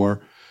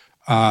before.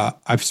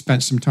 I've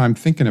spent some time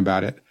thinking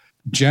about it.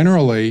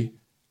 Generally,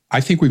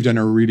 I think we've done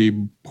a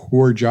really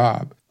poor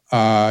job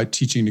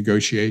teaching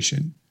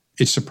negotiation.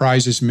 It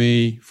surprises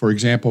me, for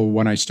example,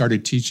 when I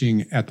started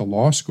teaching at the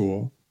law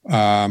school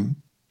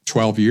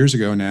 12 years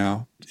ago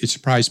now, it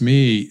surprised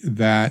me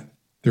that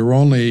there were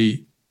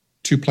only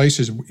two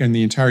places in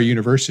the entire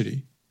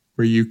university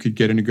where you could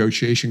get a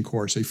negotiation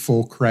course, a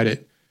full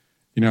credit,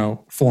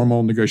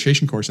 formal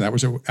negotiation course. And that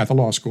was at the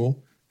law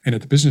school and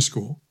at the business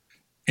school.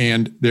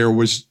 And there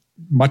was,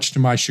 much to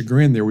my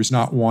chagrin, there was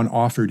not one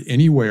offered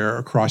anywhere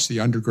across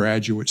the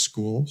undergraduate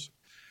schools.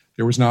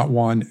 There was not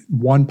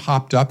one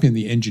popped up in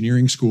the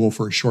engineering school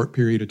for a short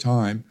period of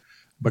time,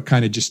 but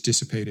kind of just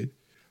dissipated.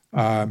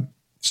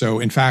 So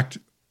in fact,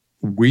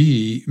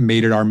 we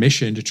made it our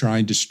mission to try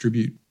and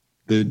distribute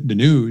the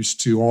news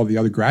to all the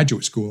other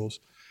graduate schools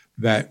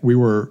that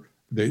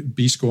the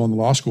B school and the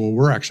law school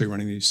were actually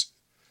running these.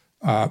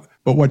 But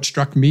what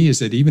struck me is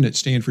that even at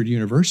Stanford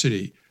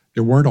University,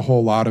 there weren't a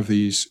whole lot of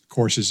these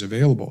courses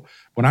available.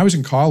 When I was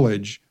in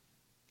college,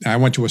 I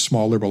went to a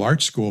small liberal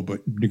arts school, but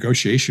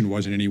negotiation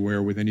wasn't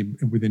anywhere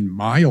within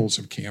miles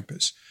of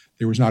campus.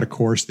 There was not a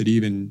course that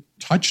even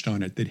touched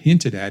on it, that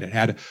hinted at it,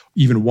 had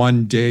even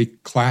one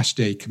class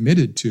day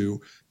committed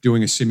to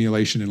doing a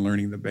simulation and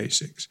learning the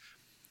basics.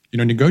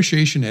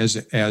 Negotiation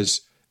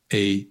as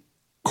a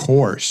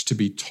course to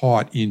be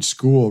taught in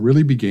school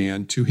really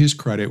began, to his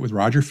credit, with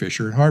Roger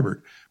Fisher at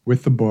Harvard,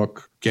 with the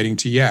book Getting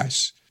to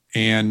Yes.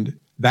 And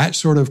that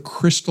sort of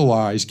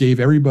crystallized, gave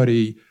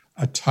everybody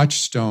a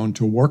touchstone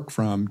to work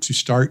from to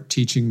start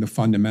teaching the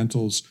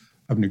fundamentals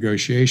of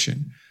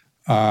negotiation.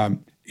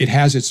 It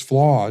has its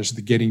flaws.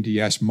 The Getting to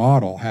Yes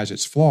model has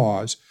its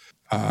flaws,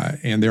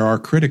 and there are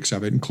critics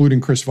of it,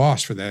 including Chris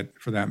Voss for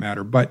that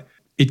matter. But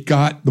it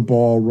got the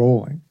ball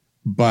rolling.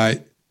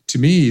 But to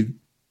me,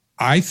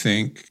 I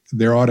think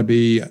there ought to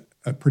be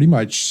a pretty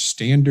much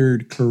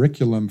standard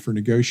curriculum for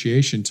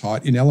negotiation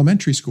taught in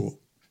elementary school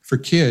for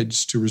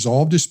kids to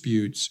resolve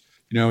disputes.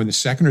 In the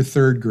second or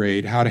third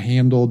grade, how to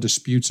handle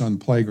disputes on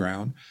the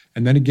playground,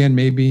 and then again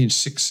maybe in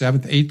 6th,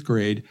 7th, 8th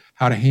grade,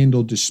 how to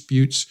handle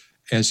disputes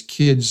as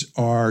kids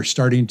are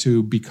starting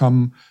to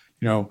become,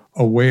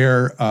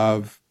 aware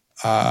of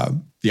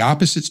the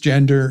opposite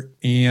gender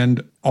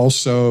and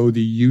also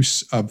the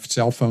use of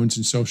cell phones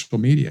and social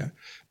media.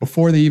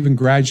 Before they even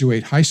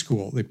graduate high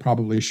school, they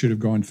probably should have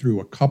gone through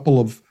a couple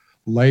of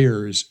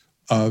layers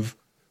of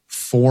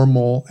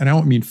formal, and I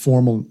don't mean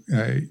formal,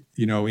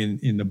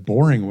 in the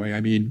boring way.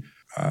 I mean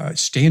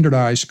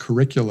standardized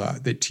curricula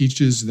that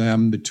teaches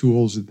them the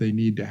tools that they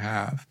need to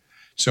have.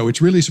 So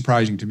it's really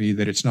surprising to me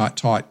that it's not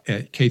taught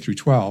at K through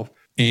 12.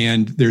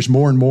 And there's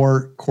more and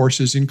more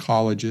courses in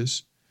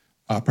colleges,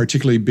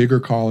 particularly bigger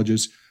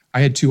colleges.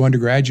 I had 2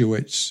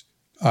 undergraduates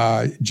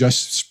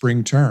just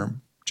spring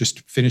term,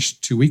 just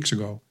finished 2 weeks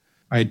ago.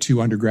 I had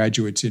 2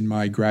 undergraduates in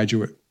my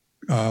graduate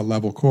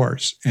level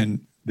course,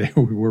 and they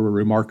were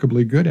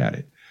remarkably good at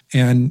it.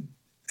 And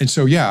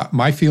so, yeah,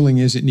 my feeling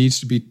is it needs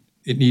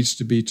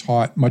to be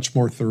taught much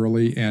more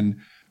thoroughly and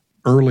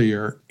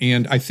earlier,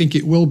 and I think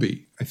it will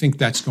be. I think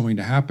that's going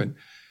to happen.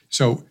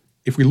 So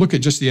if we look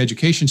at just the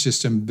education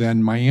system,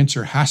 then my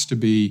answer has to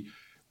be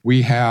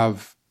we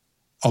have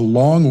a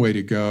long way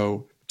to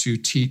go to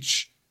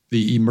teach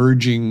the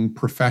emerging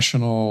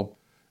professional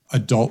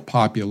adult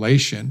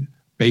population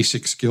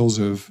basic skills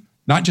of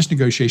not just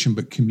negotiation,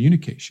 but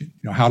communication.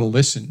 How to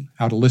listen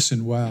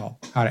well,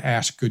 how to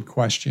ask good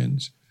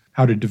questions,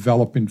 how to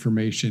develop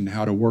information,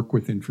 how to work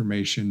with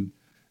information,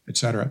 et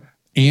cetera,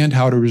 and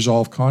how to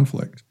resolve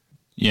conflict.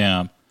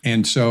 Yeah.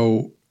 And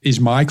so is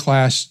my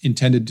class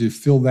intended to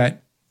fill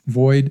that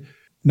void?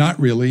 Not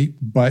really,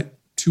 but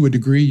to a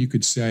degree, you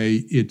could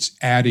say it's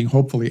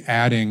hopefully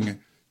adding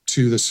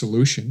to the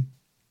solution.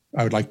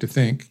 I would like to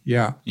think,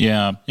 yeah.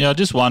 Yeah. I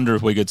just wonder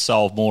if we could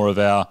solve more of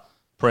our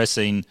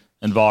pressing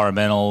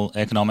environmental,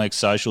 economic,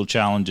 social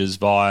challenges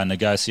via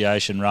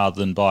negotiation rather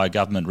than by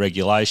government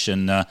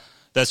regulation.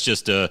 That's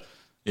just a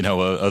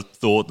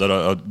thought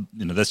that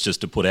that's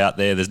just to put out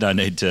there. There's no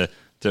need to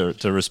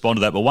respond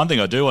to that. But one thing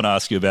I do want to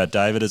ask you about,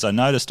 David, is I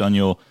noticed on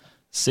your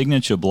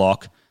signature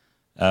block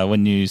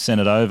when you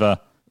sent it over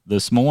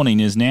this morning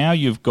is now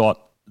you've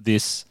got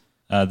this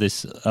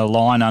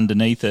line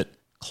underneath it,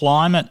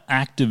 climate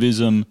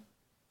activism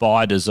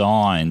by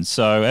design.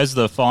 So as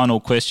the final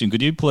question,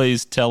 could you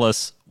please tell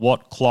us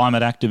what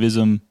climate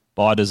activism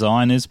by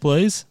design is,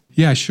 please?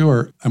 Yeah,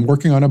 sure. I'm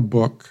working on a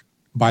book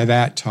by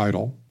that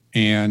title.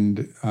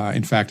 And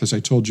in fact, as I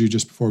told you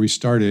just before we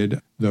started,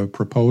 the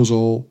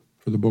proposal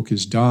for the book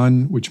is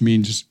done, which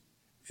means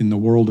in the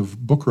world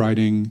of book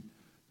writing,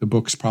 the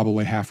book's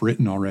probably half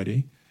written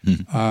already.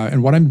 Mm-hmm.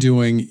 And what I'm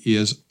doing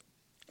is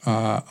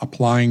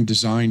applying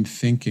design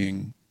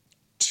thinking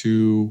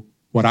to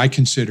what I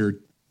consider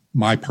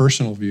my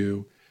personal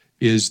view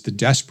is the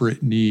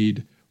desperate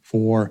need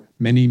for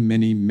many,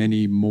 many,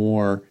 many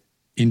more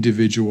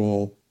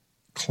individual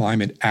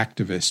climate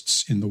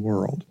activists in the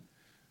world.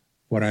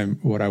 What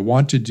I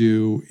want to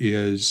do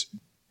is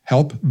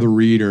help the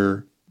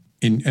reader,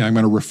 and I'm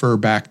going to refer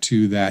back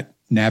to that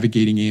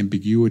navigating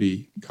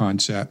ambiguity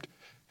concept,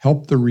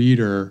 help the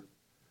reader,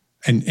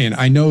 and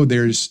I know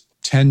there's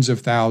tens of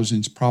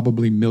thousands,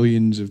 probably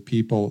millions of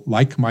people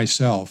like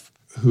myself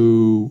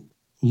who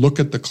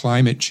look at the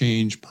climate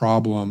change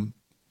problem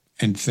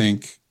and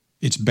think,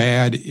 it's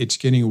bad, it's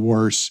getting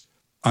worse,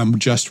 I'm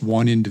just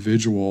one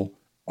individual.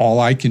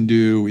 All I can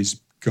do is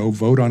go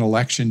vote on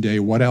election day.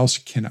 What else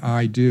can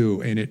I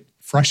do? And it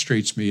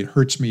frustrates me, it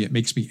hurts me, it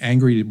makes me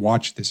angry to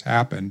watch this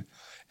happen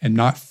and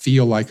not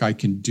feel like I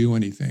can do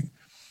anything.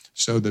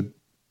 So the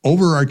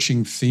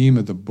overarching theme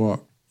of the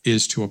book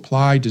is to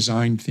apply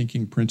design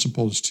thinking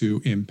principles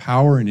to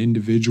empower an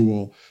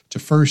individual to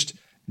first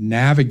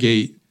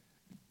navigate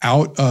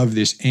out of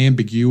this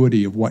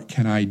ambiguity of what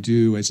can I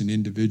do as an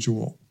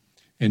individual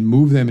and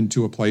move them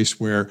into a place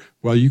where,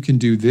 well, you can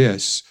do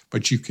this,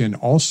 but you can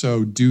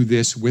also do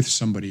this with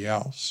somebody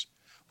else.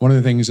 One of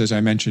the things, as I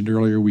mentioned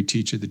earlier, we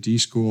teach at the D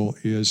School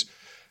is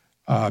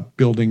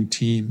building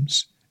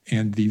teams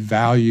and the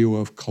value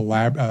of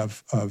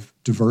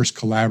diverse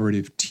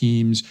collaborative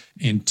teams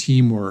and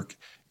teamwork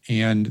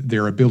and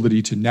their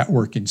ability to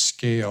network and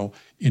scale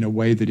in a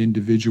way that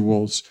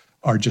individuals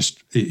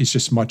it's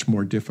just much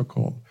more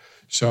difficult.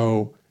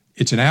 So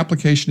it's an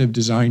application of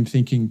design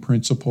thinking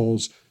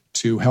principles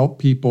to help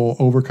people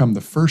overcome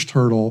the first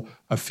hurdle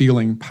of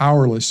feeling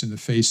powerless in the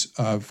face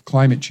of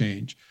climate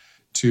change,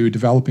 to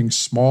developing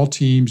small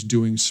teams,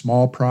 doing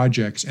small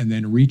projects, and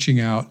then reaching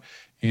out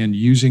and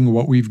using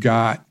what we've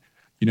got,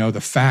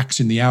 the facts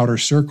in the outer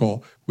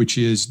circle, which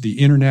is the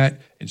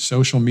internet and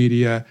social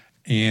media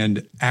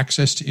and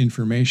access to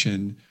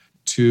information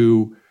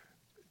to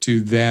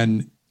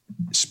then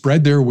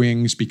spread their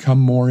wings, become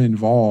more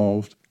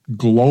involved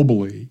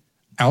globally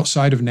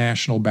outside of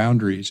national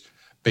boundaries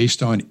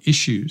based on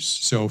issues.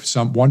 So if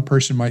one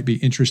person might be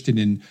interested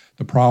in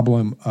the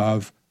problem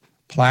of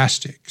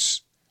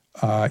plastics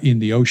in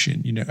the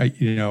ocean,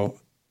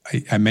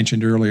 I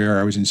mentioned earlier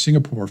I was in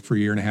Singapore for a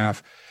year and a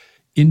half.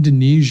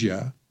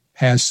 Indonesia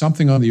has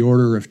something on the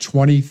order of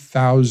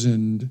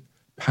 20,000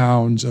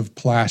 pounds of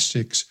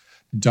plastics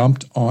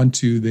dumped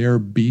onto their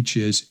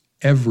beaches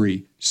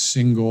every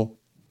single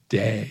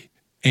day.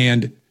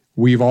 And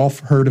we've all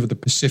heard of the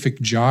Pacific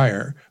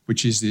Gyre,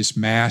 which is this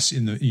mass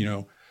in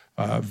the,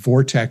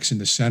 vortex in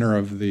the center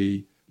of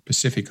the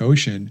Pacific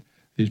Ocean,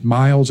 there's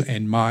miles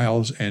and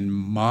miles and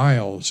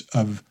miles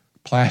of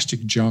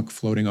plastic junk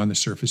floating on the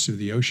surface of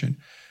the ocean.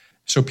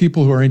 So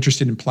people who are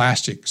interested in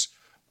plastics,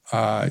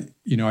 I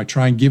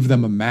try and give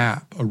them a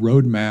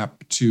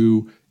roadmap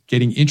to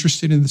getting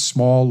interested in the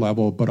small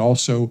level, but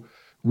also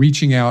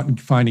reaching out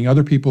and finding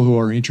other people who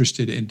are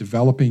interested in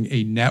developing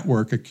a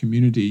network, a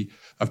community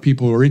of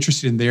people who are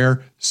interested in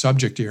their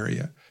subject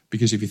area.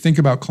 Because if you think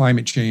about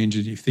climate change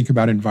and you think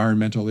about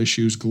environmental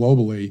issues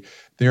globally,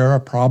 there are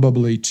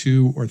probably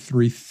 2,000 or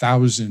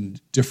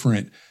 3,000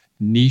 different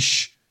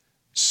niche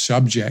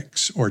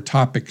subjects or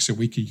topics that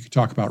you could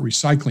talk about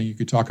recycling, you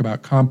could talk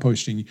about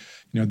composting,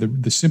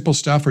 the simple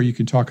stuff, or you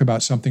can talk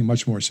about something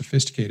much more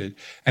sophisticated.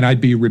 And I'd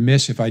be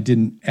remiss if I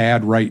didn't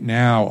add right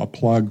now a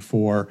plug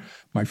for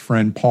my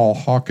friend Paul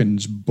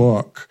Hawkins'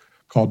 book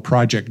called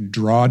Project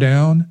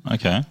Drawdown,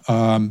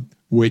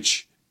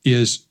 which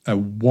is a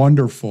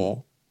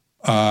wonderful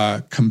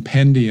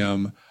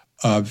compendium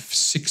of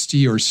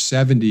 60 or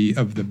 70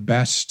 of the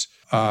best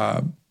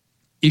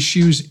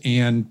issues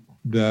and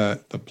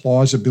the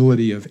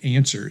plausibility of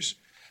answers.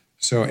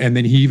 So, and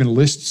then he even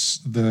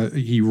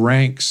he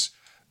ranks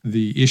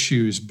the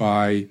issues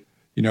by,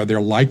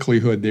 their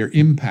likelihood, their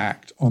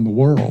impact on the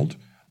world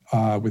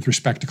with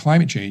respect to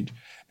climate change.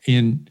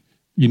 And,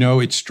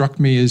 it struck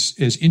me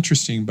as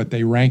interesting, but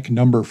they rank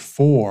number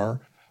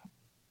 4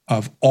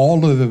 of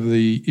all of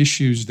the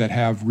issues that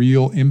have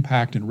real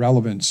impact and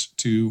relevance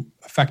to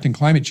affecting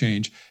climate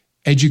change,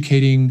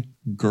 educating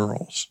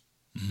girls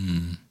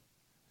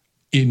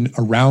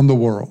around the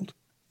world,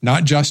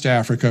 not just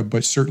Africa,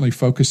 but certainly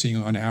focusing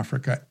on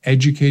Africa,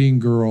 educating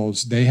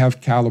girls. They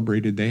have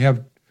calibrated, they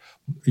have,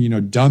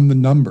 done the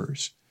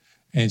numbers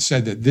and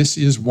said that this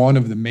is one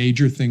of the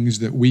major things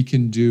that we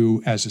can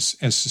do as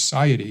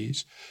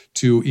societies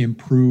to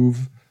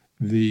improve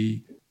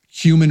the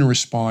human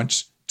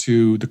response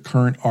to the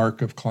current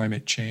arc of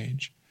climate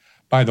change.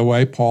 By the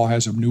way, Paul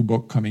has a new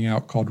book coming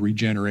out called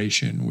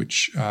Regeneration,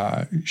 which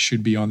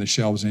should be on the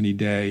shelves any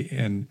day.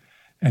 And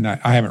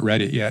I haven't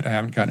read it yet. I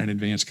haven't gotten an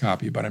advance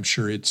copy, but I'm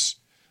sure it's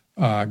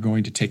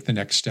going to take the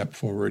next step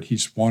forward.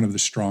 He's one of the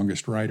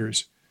strongest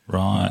writers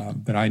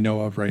that I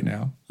know of right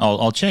now.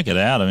 I'll check it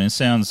out. I mean, it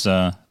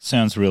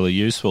sounds really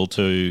useful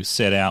to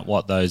set out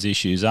what those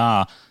issues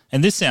are.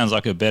 And this sounds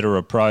like a better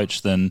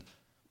approach than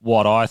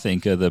what I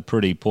think are the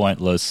pretty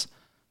pointless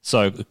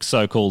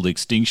so-called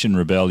extinction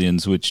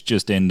rebellions, which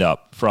just end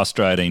up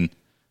frustrating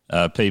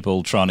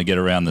people trying to get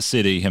around the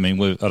city. I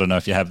mean, I don't know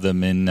if you have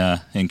them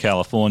in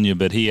California,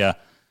 but here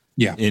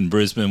in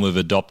Brisbane, we've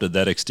adopted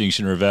that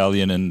extinction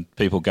rebellion, and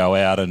people go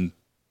out and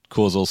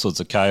cause all sorts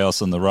of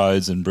chaos on the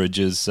roads and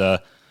bridges.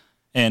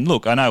 And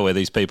look, I know where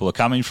these people are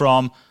coming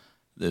from.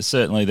 There's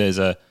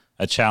a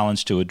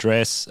challenge to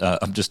address.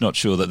 I'm just not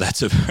sure that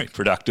that's a very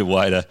productive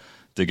way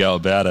to go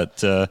about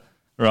it.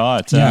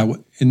 Right. Yeah,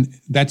 and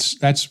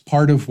that's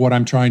part of what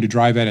I'm trying to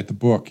drive at the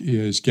book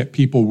is get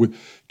people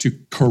to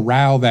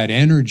corral that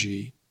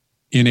energy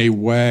in a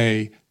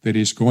way that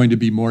is going to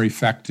be more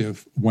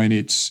effective when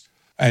it's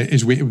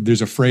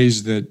there's a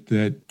phrase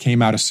that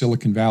came out of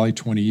Silicon Valley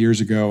 20 years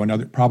ago,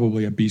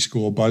 probably a B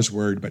school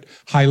buzzword, but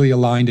highly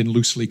aligned and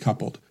loosely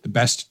coupled. The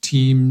best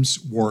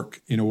teams work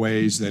in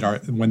ways that are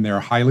when they're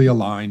highly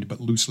aligned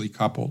but loosely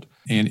coupled.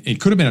 And it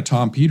could have been a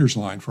Tom Peters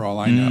line for all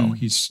I know.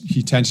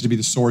 He tends to be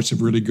the source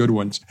of really good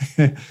ones.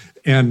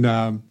 And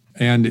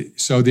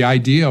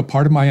so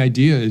part of my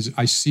idea is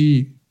I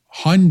see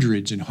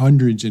hundreds and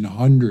hundreds and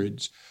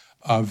hundreds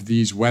of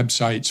these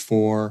websites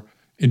for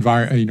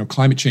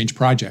climate change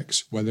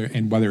projects, whether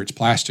it's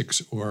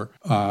plastics or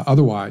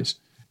otherwise.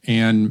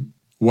 And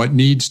what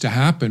needs to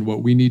happen,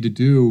 what we need to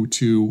do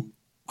to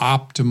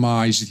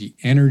optimize the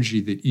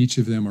energy that each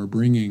of them are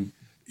bringing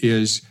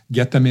is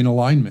get them in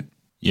alignment.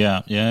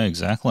 Yeah,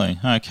 exactly.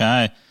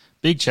 Okay.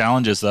 Big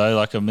challenges though,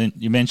 like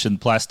you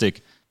mentioned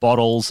plastic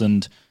bottles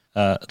and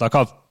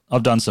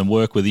I've done some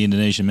work with the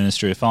Indonesian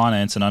Ministry of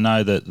Finance, and I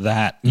know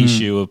that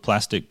issue of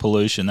plastic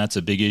pollution, that's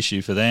a big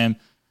issue for them.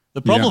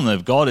 The problem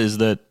they've got is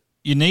that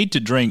you need to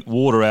drink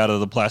water out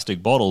of the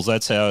plastic bottles.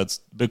 That's how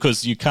it's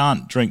because you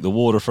can't drink the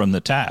water from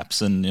the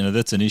taps, and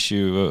that's an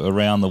issue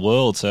around the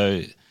world.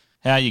 So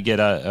how you get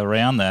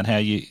around that, how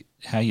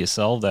you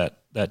solve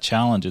that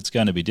challenge, it's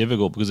going to be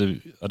difficult because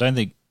I don't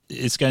think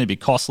it's going to be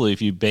costly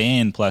if you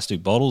ban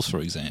plastic bottles, for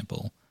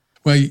example.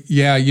 Well,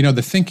 yeah,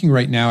 the thinking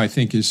right now I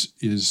think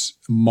is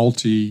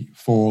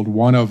multifold.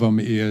 One of them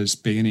is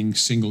banning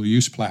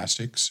single-use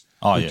plastics,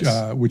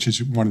 which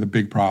is one of the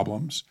big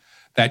problems.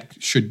 That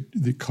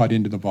should cut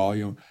into the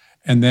volume.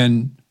 And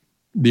then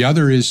the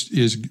other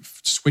is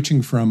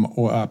switching from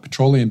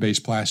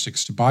petroleum-based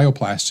plastics to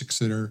bioplastics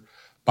that are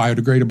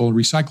biodegradable and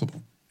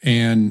recyclable.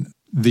 And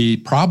the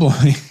problem,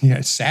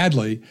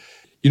 sadly,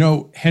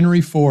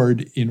 Henry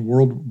Ford in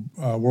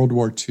World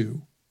War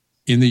II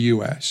in the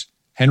U.S.,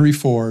 Henry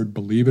Ford,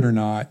 believe it or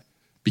not,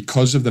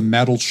 because of the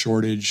metal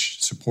shortage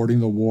supporting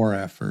the war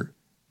effort,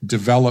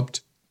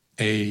 developed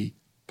a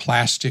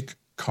plastic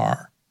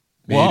car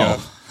made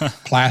of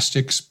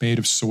plastics made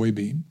of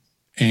soybean.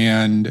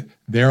 And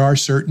there are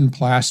certain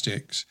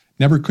plastics,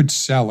 never could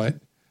sell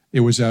it.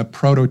 It was a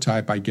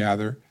prototype, I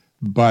gather,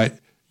 but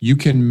you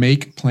can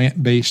make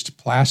plant-based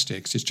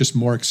plastics. It's just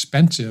more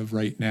expensive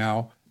right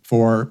now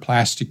for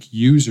plastic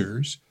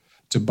users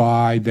to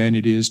buy than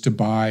it is to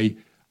buy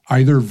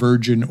either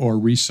virgin or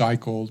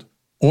recycled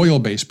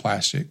oil-based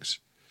plastics.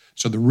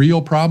 So the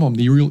real problem,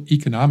 the real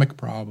economic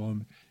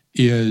problem,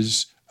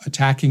 is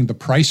attacking the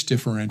price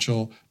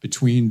differential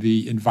between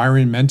the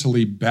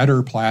environmentally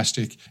better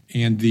plastic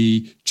and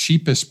the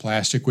cheapest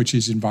plastic, which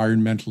is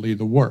environmentally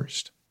the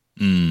worst.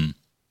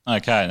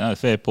 Okay, no,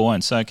 fair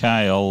points.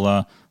 Okay,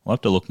 I'll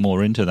have to look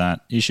more into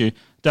that issue.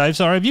 Dave,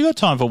 sorry, have you got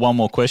time for one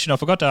more question? I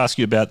forgot to ask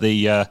you about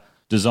the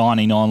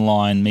designing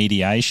online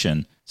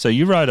mediation. So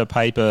you wrote a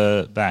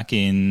paper back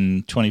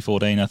in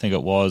 2014, I think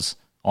it was,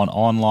 on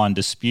online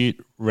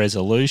dispute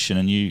resolution,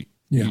 and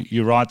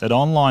you write that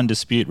online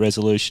dispute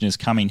resolution is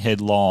coming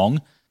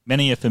headlong.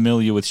 Many are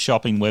familiar with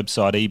shopping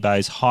website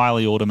eBay's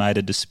highly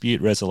automated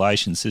dispute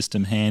resolution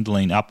system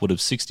handling upward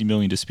of 60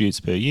 million disputes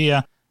per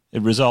year.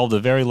 It resolved a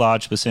very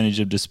large percentage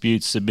of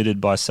disputes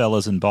submitted by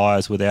sellers and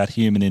buyers without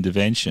human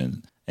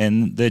intervention,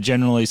 and they're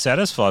generally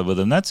satisfied with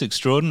them. That's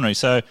extraordinary.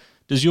 So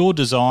does your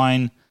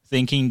design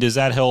thinking, does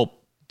that help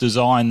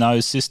design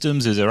those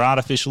systems? Is there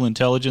artificial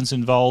intelligence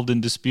involved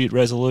in dispute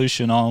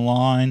resolution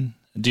online?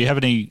 Do you have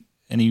any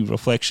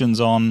reflections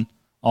on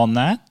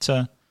that?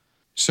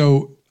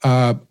 So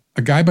a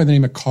guy by the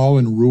name of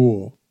Colin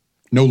Rule,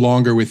 no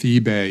longer with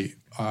eBay,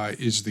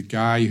 is the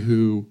guy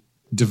who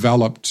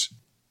developed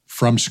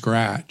from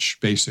scratch,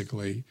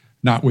 basically,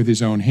 not with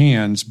his own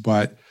hands,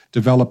 but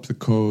developed the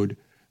code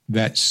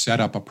that set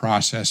up a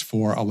process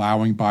for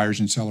allowing buyers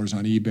and sellers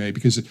on eBay,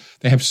 because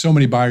they have so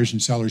many buyers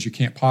and sellers, you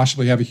can't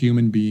possibly have a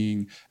human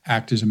being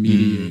act as a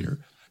mediator.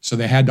 So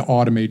they had to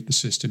automate the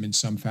system in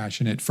some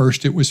fashion. At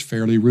first, it was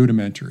fairly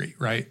rudimentary,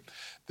 right?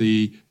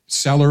 The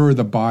seller or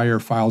the buyer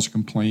files a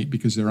complaint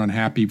because they're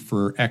unhappy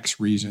for X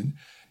reason.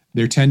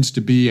 There tends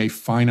to be a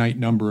finite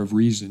number of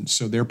reasons.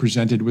 So they're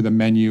presented with a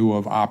menu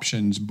of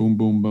options, boom,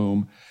 boom,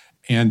 boom.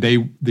 And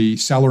the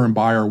seller and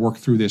buyer work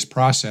through this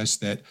process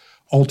that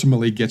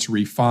ultimately gets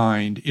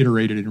refined,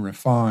 iterated and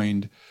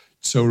refined,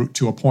 so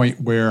to a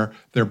point where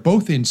they're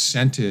both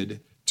incented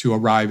to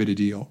arrive at a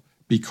deal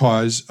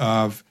because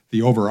of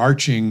the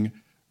overarching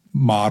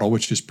model,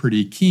 which is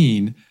pretty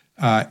keen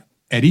at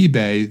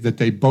eBay, that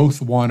they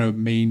both want to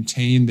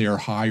maintain their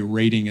high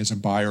rating as a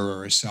buyer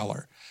or a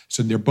seller.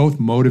 So they're both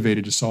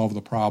motivated to solve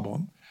the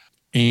problem.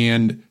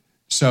 And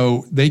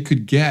so they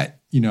could get,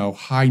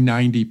 high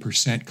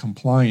 90%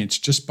 compliance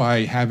just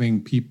by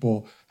having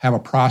people have a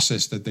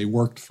process that they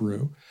worked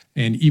through.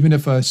 And even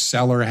if a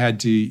seller had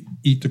to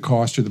eat the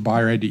cost or the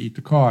buyer had to eat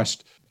the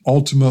cost,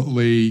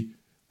 ultimately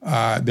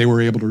they were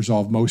able to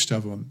resolve most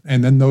of them.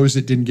 And then those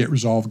that didn't get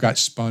resolved got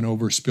spilled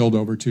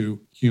over to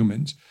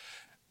humans.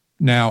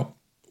 Now,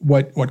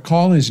 what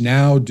Colin is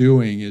now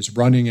doing is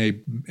running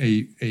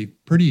a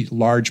pretty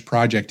large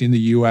project in the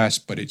U.S.,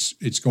 but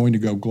it's going to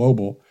go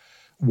global,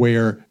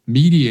 where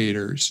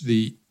mediators,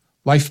 the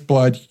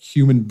lifeblood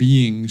human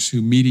beings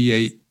who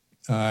mediate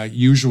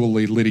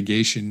usually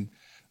litigation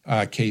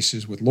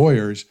cases with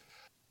lawyers,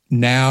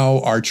 now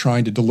are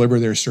trying to deliver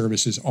their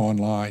services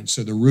online.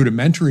 So the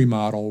rudimentary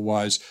model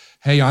was,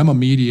 hey, I'm a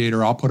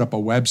mediator, I'll put up a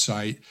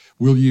website,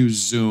 we'll use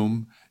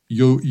Zoom,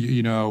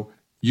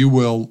 you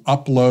will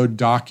upload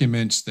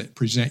documents that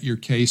present your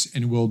case,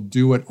 and we'll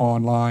do it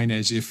online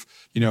as if,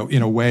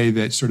 in a way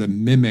that sort of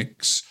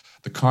mimics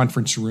the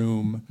conference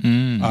room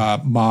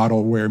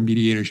model where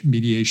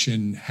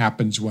mediation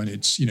happens when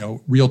it's,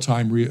 real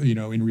time,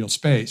 in real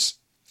space.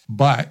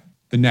 But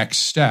the next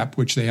step,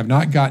 which they have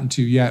not gotten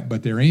to yet,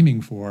 but they're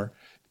aiming for,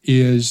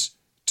 is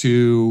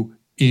to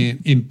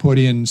input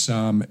in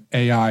some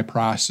AI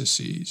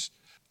processes.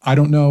 I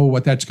don't know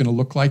what that's going to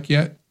look like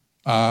yet.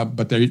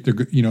 But they're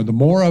the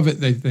more of it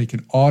they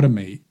can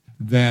automate,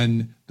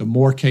 then the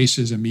more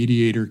cases a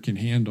mediator can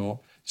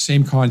handle.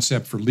 Same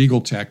concept for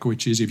legal tech,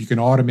 which is if you can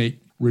automate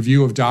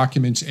review of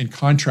documents and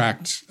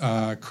contract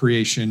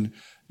creation,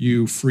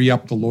 you free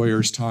up the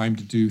lawyer's time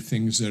to do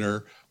things that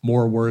are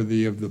more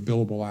worthy of the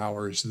billable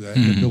hours, the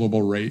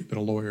billable rate that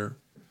a lawyer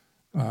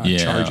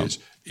charges.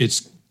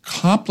 It's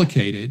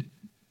complicated,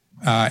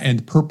 and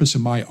the purpose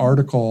of my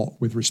article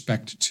with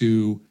respect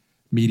to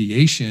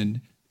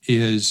mediation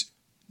is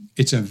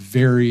it's a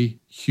very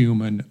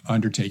human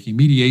undertaking.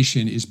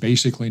 Mediation is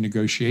basically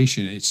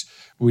negotiation.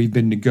 We've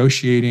been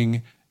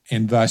negotiating,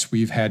 and thus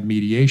we've had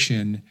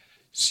mediation,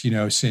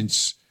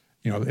 since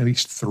at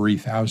least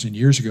 3,000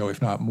 years ago,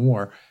 if not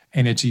more.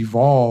 And it's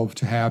evolved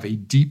to have a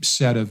deep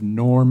set of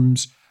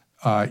norms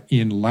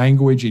in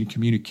language, in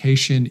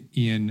communication,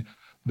 in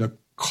the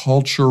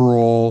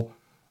cultural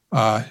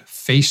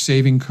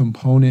face-saving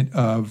component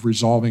of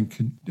resolving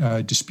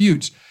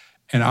disputes.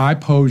 And I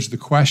posed the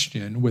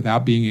question,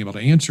 without being able to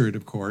answer it,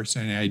 of course,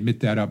 and I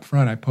admit that up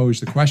front, I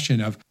posed the question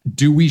of,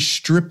 do we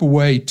strip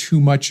away too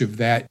much of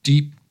that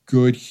deep,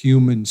 good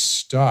human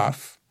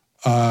stuff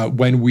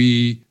when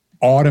we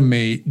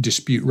automate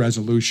dispute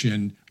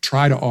resolution,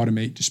 try to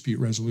automate dispute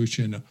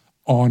resolution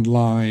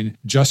online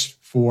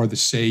just for the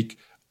sake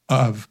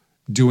of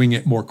doing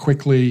it more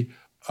quickly,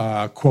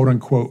 quote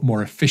unquote,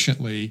 more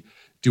efficiently?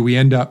 Do we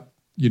end up,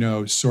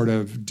 sort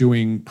of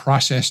doing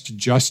processed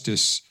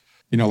justice,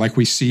 like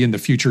we see in the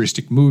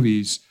futuristic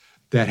movies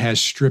that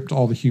has stripped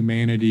all the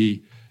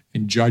humanity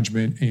and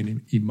judgment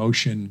and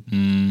emotion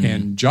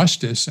and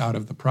justice out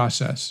of the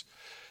process?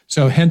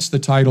 So hence the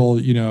title,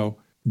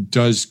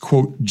 does,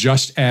 quote,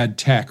 just add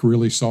tech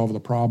really solve the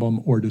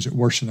problem, or does it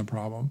worsen the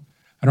problem?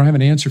 I don't have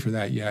an answer for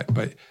that yet,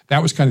 but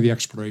that was kind of the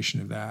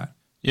exploration of that.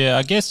 Yeah,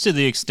 I guess to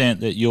the extent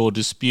that your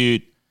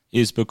dispute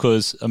is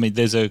because,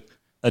 there's a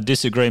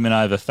disagreement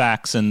over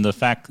facts, and the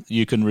fact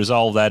you can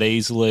resolve that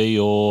easily,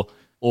 or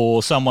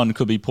someone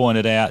could be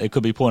pointed out, it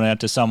could be pointed out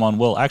to someone,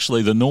 well,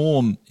 actually the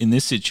norm in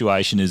this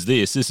situation is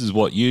this is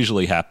what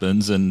usually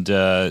happens, and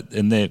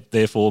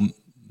therefore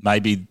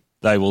maybe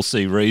they will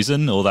see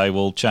reason or they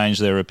will change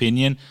their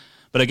opinion.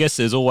 But I guess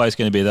there's always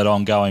going to be that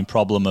ongoing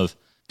problem of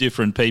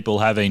different people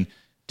having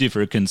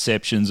different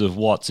conceptions of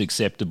what's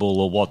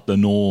acceptable or what the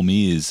norm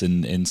is,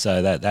 and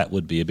so that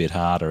would be a bit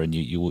harder, and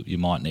you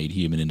might need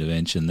human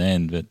intervention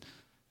then. But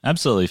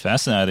absolutely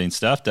fascinating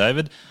stuff,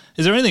 David.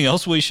 Is there anything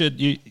else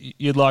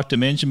you'd like to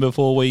mention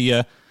before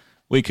we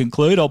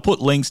conclude? I'll put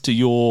links to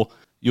your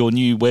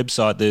new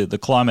website, the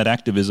climate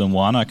activism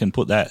one. I can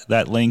put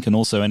that link and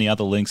also any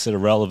other links that are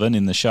relevant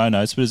in the show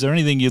notes. But is there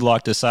anything you'd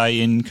like to say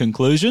in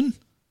conclusion?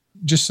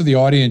 Just so the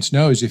audience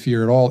knows, if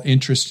you're at all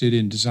interested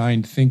in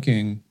design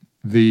thinking,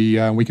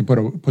 we can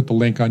put the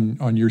link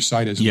on your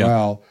site as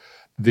well.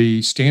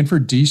 The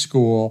Stanford D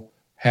School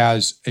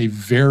has a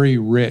very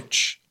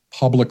rich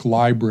public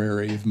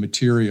library of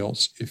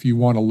materials. If you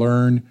want to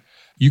learn,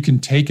 you can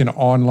take an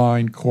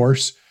online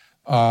course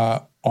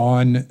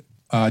on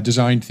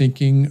design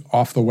thinking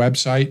off the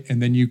website,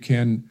 and then you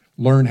can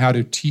learn how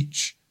to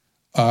teach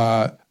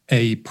a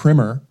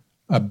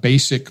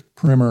basic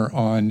primer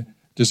on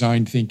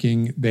design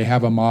thinking. They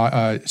have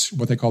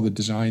what they call the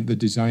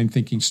design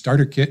thinking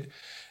starter kit,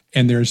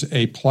 and there's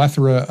a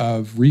plethora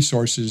of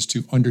resources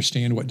to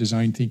understand what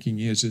design thinking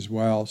is as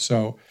well.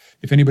 So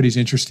if anybody's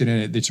interested in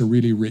it, it's a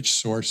really rich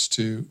source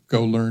to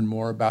go learn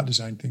more about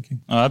design thinking.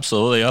 Oh,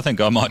 absolutely. I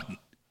think I might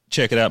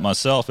check it out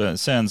myself. It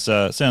sounds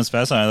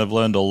fascinating. I've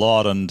learned a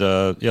lot, and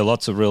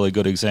lots of really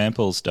good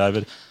examples,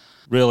 David.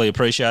 Really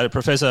appreciate it.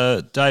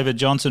 Professor David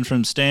Johnson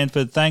from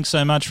Stanford, thanks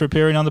so much for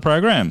appearing on the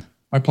program.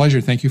 My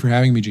pleasure. Thank you for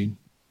having me, Gene.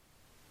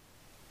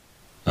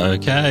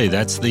 Okay,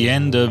 that's the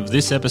end of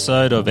this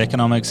episode of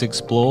Economics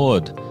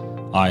Explored.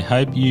 I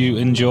hope you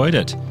enjoyed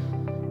it.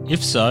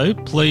 If so,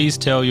 please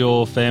tell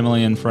your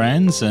family and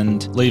friends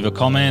and leave a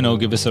comment or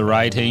give us a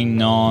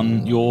rating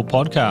on your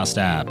podcast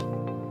app.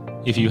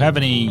 If you have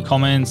any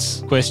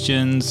comments,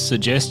 questions,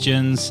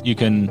 suggestions, you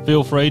can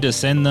feel free to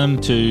send them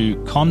to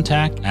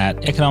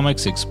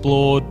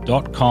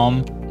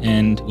contact@economicsexplored.com,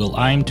 and we'll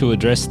aim to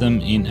address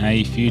them in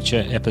a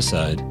future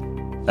episode.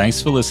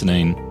 Thanks for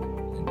listening.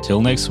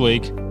 Until next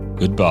week,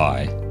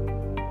 goodbye.